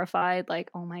horrified, like,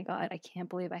 oh my God, I can't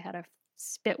believe I had a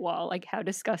spit wall. Like, how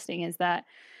disgusting is that?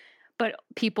 But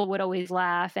people would always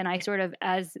laugh. And I sort of,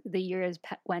 as the years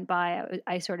went by,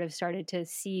 I sort of started to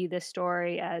see the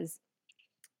story as,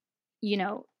 you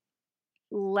know,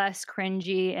 less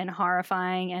cringy and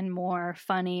horrifying and more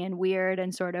funny and weird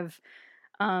and sort of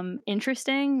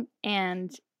interesting.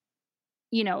 And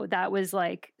that was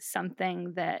like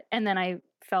something that, and then I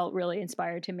felt really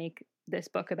inspired to make this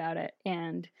book about it.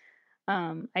 And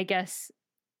I guess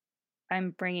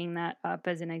I'm bringing that up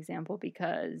as an example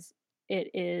because it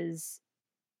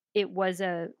was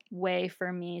a way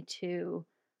for me to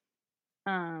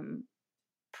um,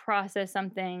 process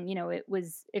something. It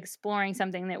was exploring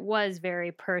something that was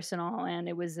very personal, and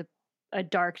it was a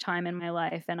dark time in my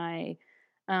life.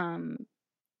 Um,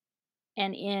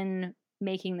 and in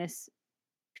making this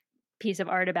piece of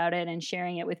art about it and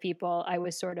sharing it with people, I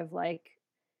was sort of like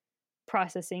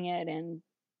processing it and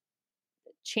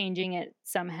changing it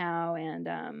somehow. And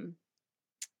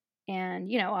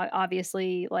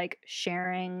obviously, like,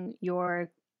 sharing your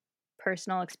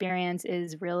personal experience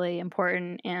is really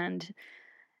important, and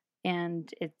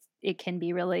it can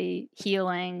be really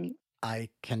healing. I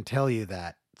can tell you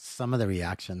that some of the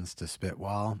reactions to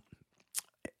Spitwall,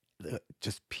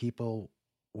 just people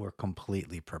were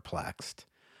completely perplexed.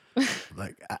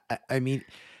 Like, I mean,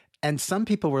 and some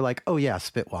people were like, "Oh yeah,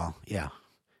 Spitwall, yeah,"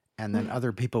 and then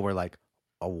other people were like,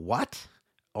 "A what?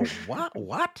 A what?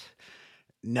 What?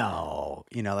 No."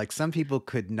 Like some people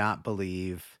could not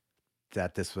believe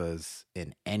that this was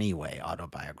in any way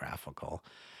autobiographical,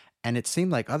 and it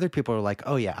seemed like other people were like,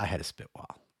 "Oh yeah, I had a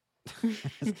Spitwall."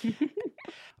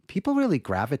 People really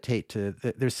gravitate to.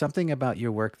 There's something about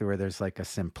your work where there's like a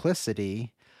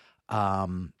simplicity,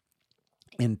 um,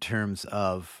 in terms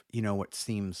of what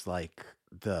seems like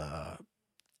the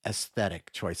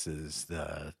aesthetic choices,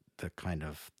 the kind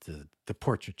of the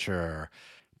portraiture,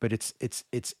 but it's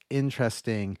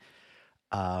interesting,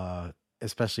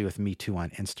 especially with Me Too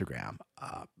on Instagram.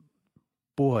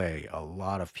 Boy, a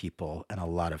lot of people and a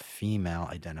lot of female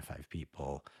identified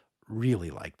people really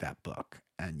liked that book,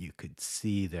 and you could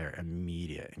see their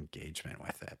immediate engagement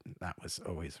with it. And that was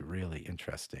always really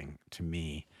interesting to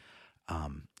me.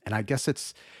 And I guess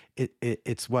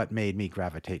it's what made me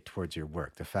gravitate towards your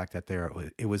work. The fact that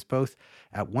it was both,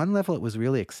 at one level it was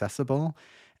really accessible,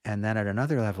 and then at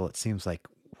another level it seems like,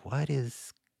 what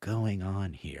is going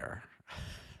on here?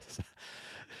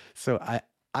 So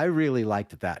I really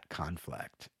liked that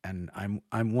conflict, and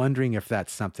I'm wondering if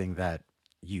that's something that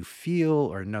you feel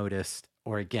or noticed,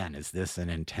 or again, is this an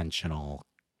intentional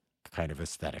kind of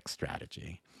aesthetic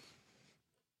strategy?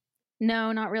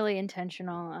 No, not really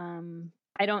intentional.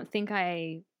 I don't think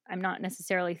I'm not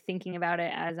necessarily thinking about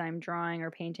it as I'm drawing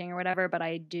or painting or whatever, but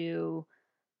I do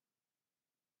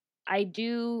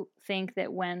think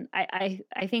that when I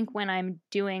think when I'm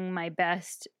doing my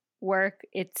best work,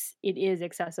 it is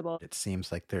accessible. It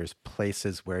seems like there's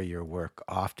places where your work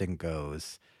often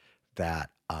goes that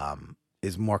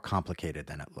is more complicated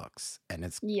than it looks, and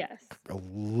it's Yes. a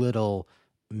little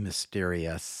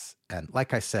mysterious. And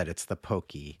like I said, it's the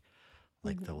pokey,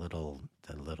 like Mhm. the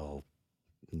little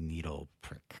needle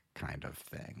prick kind of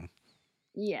thing.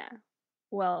 Yeah.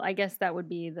 Well, I guess that would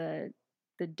be the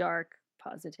dark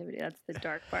positivity. That's the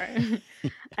dark part.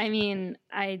 I mean,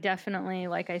 I definitely,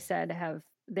 like I said, have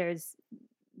there's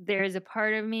a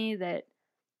part of me that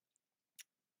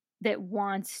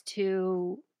wants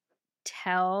to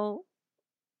tell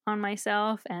on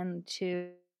myself and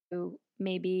to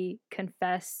maybe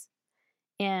confess,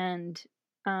 and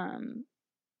um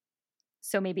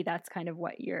so maybe that's kind of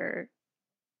what you're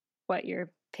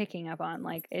picking up on.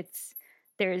 Like,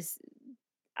 there's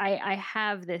I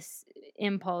have this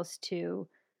impulse to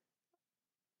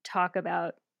talk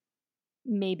about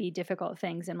maybe difficult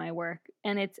things in my work.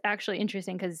 And it's actually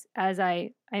interesting because, as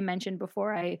I mentioned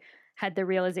before, I had the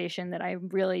realization that I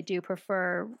really do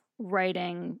prefer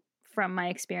writing from my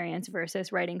experience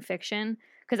versus writing fiction,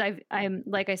 because I'm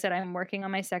like I said, I'm working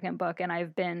on my second book, and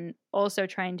I've been also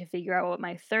trying to figure out what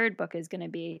my third book is going to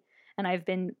be. And I've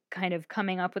been kind of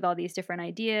coming up with all these different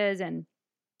ideas, and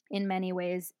in many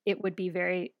ways it would be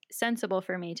very sensible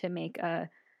for me to make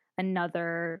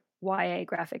another YA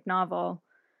graphic novel.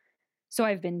 So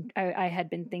I had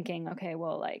been thinking, okay,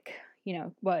 well, like,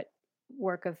 what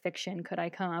work of fiction could I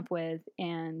come up with,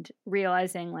 and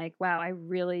realizing, like, wow, I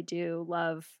really do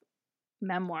love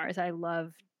memoirs. I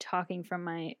love talking from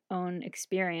my own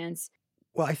experience.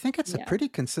 Well, I think it's a Yeah. pretty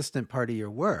consistent part of your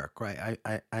work, right?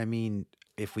 I mean,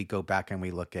 if we go back and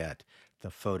we look at the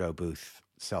photo booth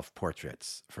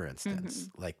self-portraits, for instance,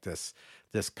 Mhm. like this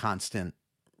constant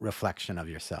reflection of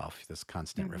yourself, this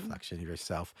constant Mhm. reflection of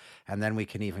yourself, and then we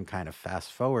can even kind of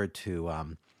fast forward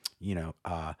to, you know,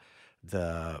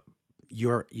 the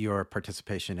your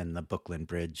participation in the Brooklyn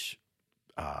Bridge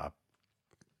uh,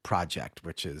 project,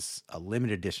 which is a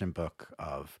limited edition book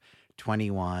of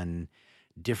 21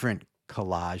 different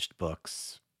collaged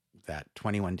books that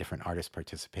 21 different artists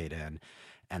participate in.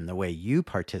 And the way you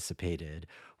participated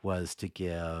was to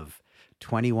give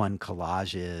 21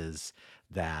 collages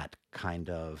that kind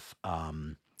of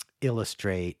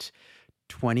illustrate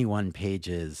 21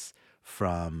 pages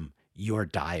from your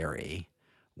diary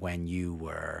when you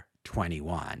were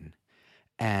 21.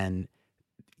 And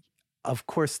of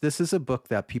course, this is a book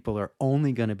that people are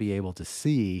only going to be able to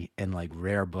see in like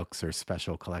rare books or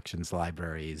special collections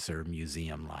libraries or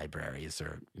museum libraries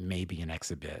or maybe an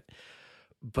exhibit.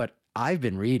 But I've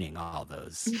been reading all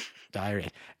those diary,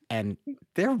 and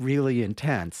they're really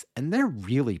intense and they're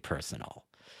really personal.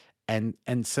 And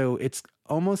so it's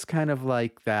almost kind of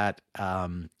like that.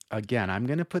 Again, I'm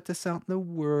going to put this out in the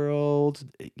world,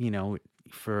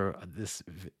 for this,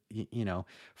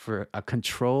 for a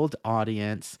controlled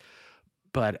audience,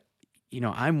 but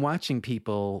I'm watching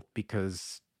people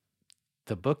because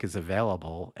the book is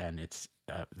available, and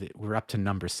we're up to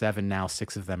number 7 now.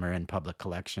 6 of them are in public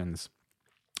collections,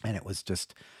 and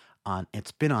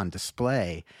it's been on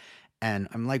display, and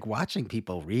I'm like watching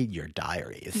people read your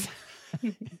diaries.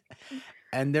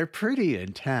 And they're pretty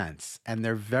intense, and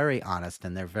they're very honest,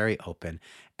 and they're very open,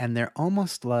 and they're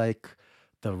almost like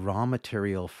the raw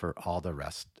material for all the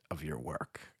rest of your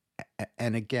work.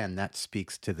 And again, that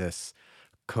speaks to this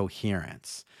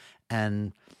coherence.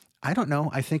 And I don't know.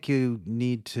 I think you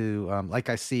need to, like,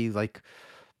 I see, like,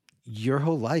 your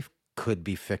whole life could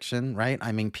be fiction, right?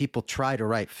 I mean, people try to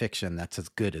write fiction that's as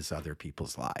good as other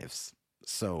people's lives.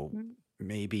 So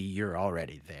maybe you're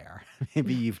already there.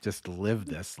 Maybe you've just lived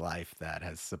this life that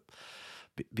has,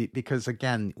 because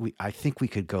again, I think we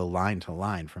could go line to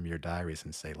line from your diaries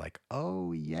and say, like,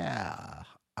 oh, yeah.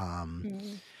 Um,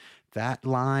 Mm. that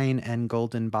line and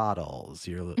golden bottles,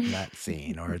 that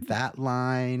scene, or that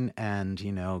line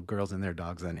and girls and their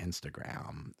dogs on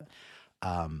Instagram.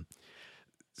 Um,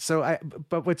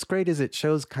 but what's great is it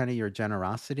shows kind of your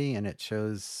generosity, and it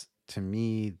shows to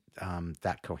me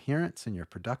that coherence in your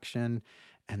production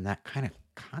and that kind of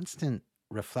constant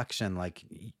reflection. Like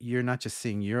you're not just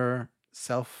seeing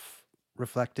yourself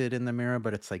reflected in the mirror,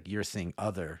 but it's like you're seeing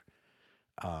other,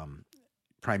 um,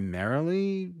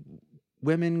 primarily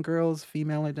women, girls,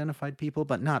 female identified people,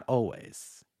 but not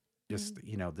always. Just,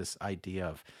 Mm. this idea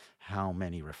of how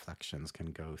many reflections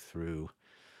can go through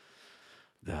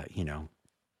the,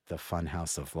 the fun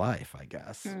house of life, I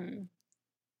guess. Mm.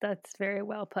 That's very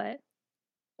well put.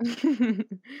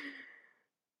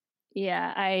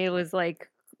 Yeah, I was like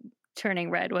turning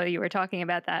red while you were talking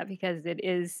about that because it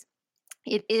is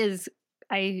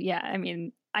I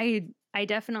mean, I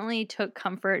definitely took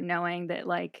comfort knowing that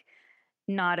like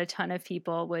not a ton of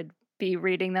people would be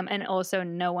reading them, and also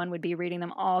no one would be reading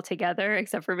them all together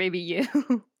except for maybe you.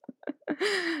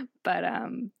 But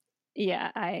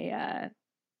yeah,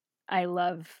 I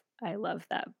love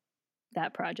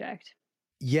that project.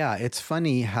 Yeah, it's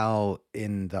funny how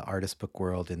in the artist book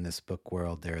world, in this book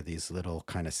world, there are these little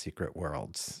kind of secret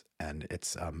worlds, and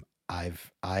it's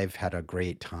I've had a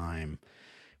great time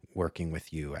working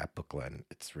with you at Bookland.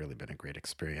 It's really been a great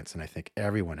experience, and I think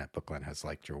everyone at Bookland has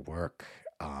liked your work.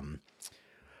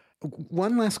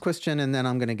 One last question, and then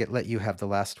I'm going to get let you have the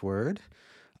last word.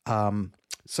 Um,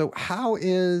 so, how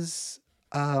is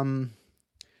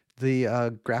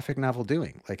the graphic novel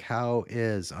doing? Like, how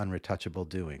is Unretouchable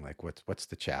doing? Like, what's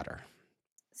the chatter?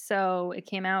 So it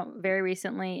came out very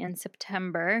recently in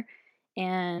September,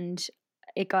 and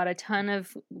it got a ton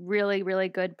of really, really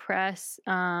good press,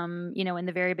 in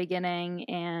the very beginning.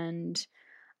 And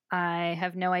I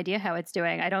have no idea how it's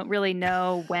doing. I don't really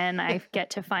know when I get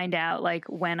to find out, like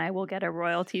when I will get a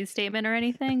royalties statement or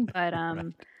anything, but Right.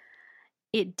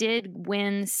 it did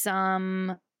win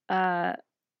some uh,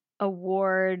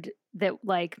 award that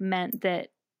like meant that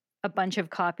a bunch of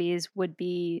copies would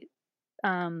be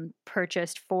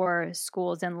purchased for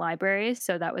schools and libraries.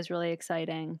 So that was really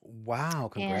exciting. Wow,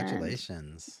 And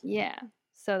congratulations. yeah,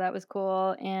 so that was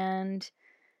cool. And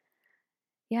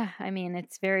yeah, I mean,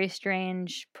 it's very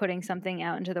strange putting something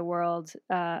out into the world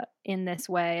in this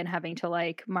way and having to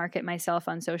like market myself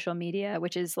on social media,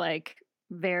 which is like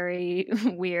very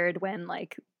weird when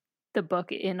like the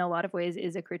book in a lot of ways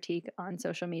is a critique on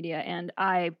social media. And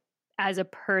I, as a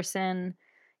person,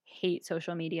 hate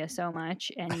social media so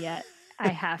much. And yet I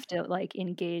have to like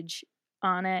engage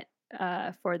on it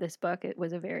for this book. It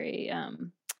was a very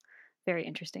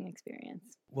interesting experience.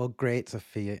 Well, great,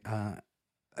 Sophia.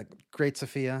 Great,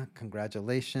 Sophia.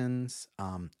 Congratulations.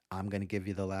 I'm going to give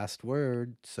you the last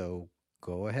word, so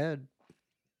go ahead.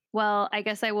 Well, I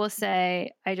guess I will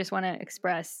say I just want to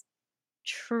express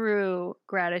true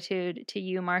gratitude to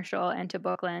you, Marshall, and to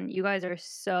Brooklyn. You guys are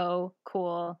so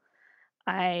cool.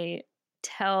 I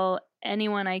tell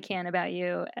anyone I can about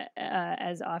you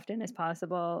as often as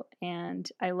possible. And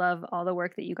I love all the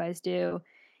work that you guys do.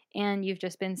 And you've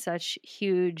just been such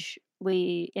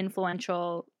hugely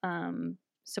influential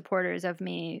supporters of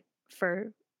me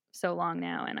for so long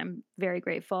now. And I'm very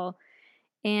grateful.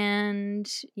 And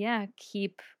yeah,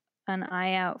 keep an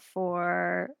eye out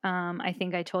for, I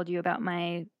think I told you about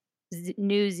my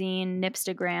new zine,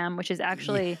 Nipstagram, which is Yeah.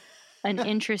 actually an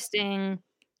interesting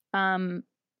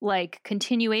like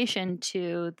continuation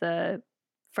to the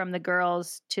from the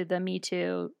girls to the Me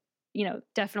Too,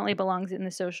 definitely belongs in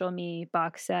the social me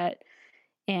box set.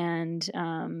 And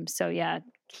so yeah,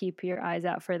 keep your eyes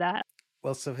out for that.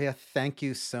 Well, Sophia, thank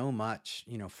you so much,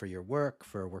 for your work,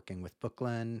 for working with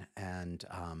Bookland, and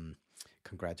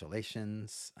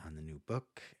congratulations on the new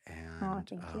book. Oh, And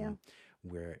thank you.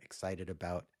 we're excited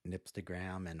about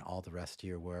Nipstagram and all the rest of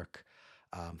your work.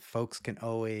 Folks can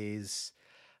always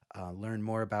learn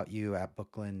more about you at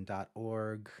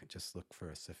bookland.org. Just look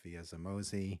for Sofia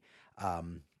Zamosi.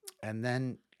 And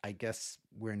then I guess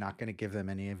we're not going to give them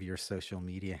any of your social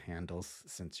media handles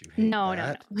since you hate No, no,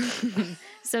 that. no.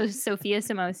 So Sofia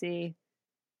Samosi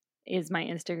is my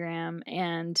Instagram,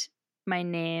 and my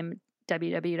name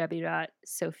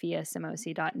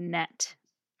www.sofiasamosi.net,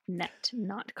 net,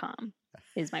 not com,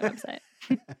 is my website.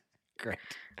 Great.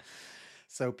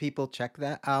 So, people, check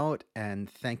that out. And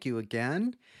thank you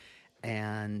again.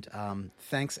 And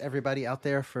thanks, everybody out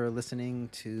there, for listening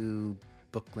to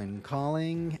Bookland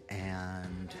Calling.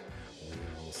 And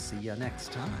we'll see you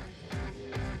next time.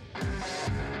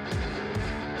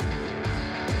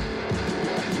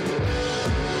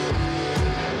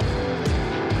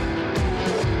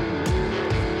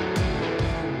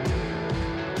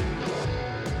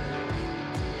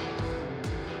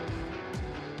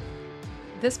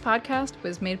 This podcast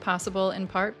was made possible in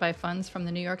part by funds from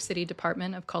the New York City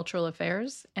Department of Cultural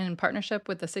Affairs and in partnership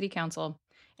with the City Council,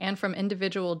 and from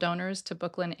individual donors to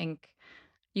Bookland Inc.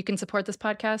 You can support this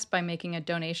podcast by making a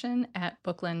donation at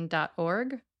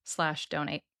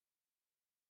bookland.org/donate.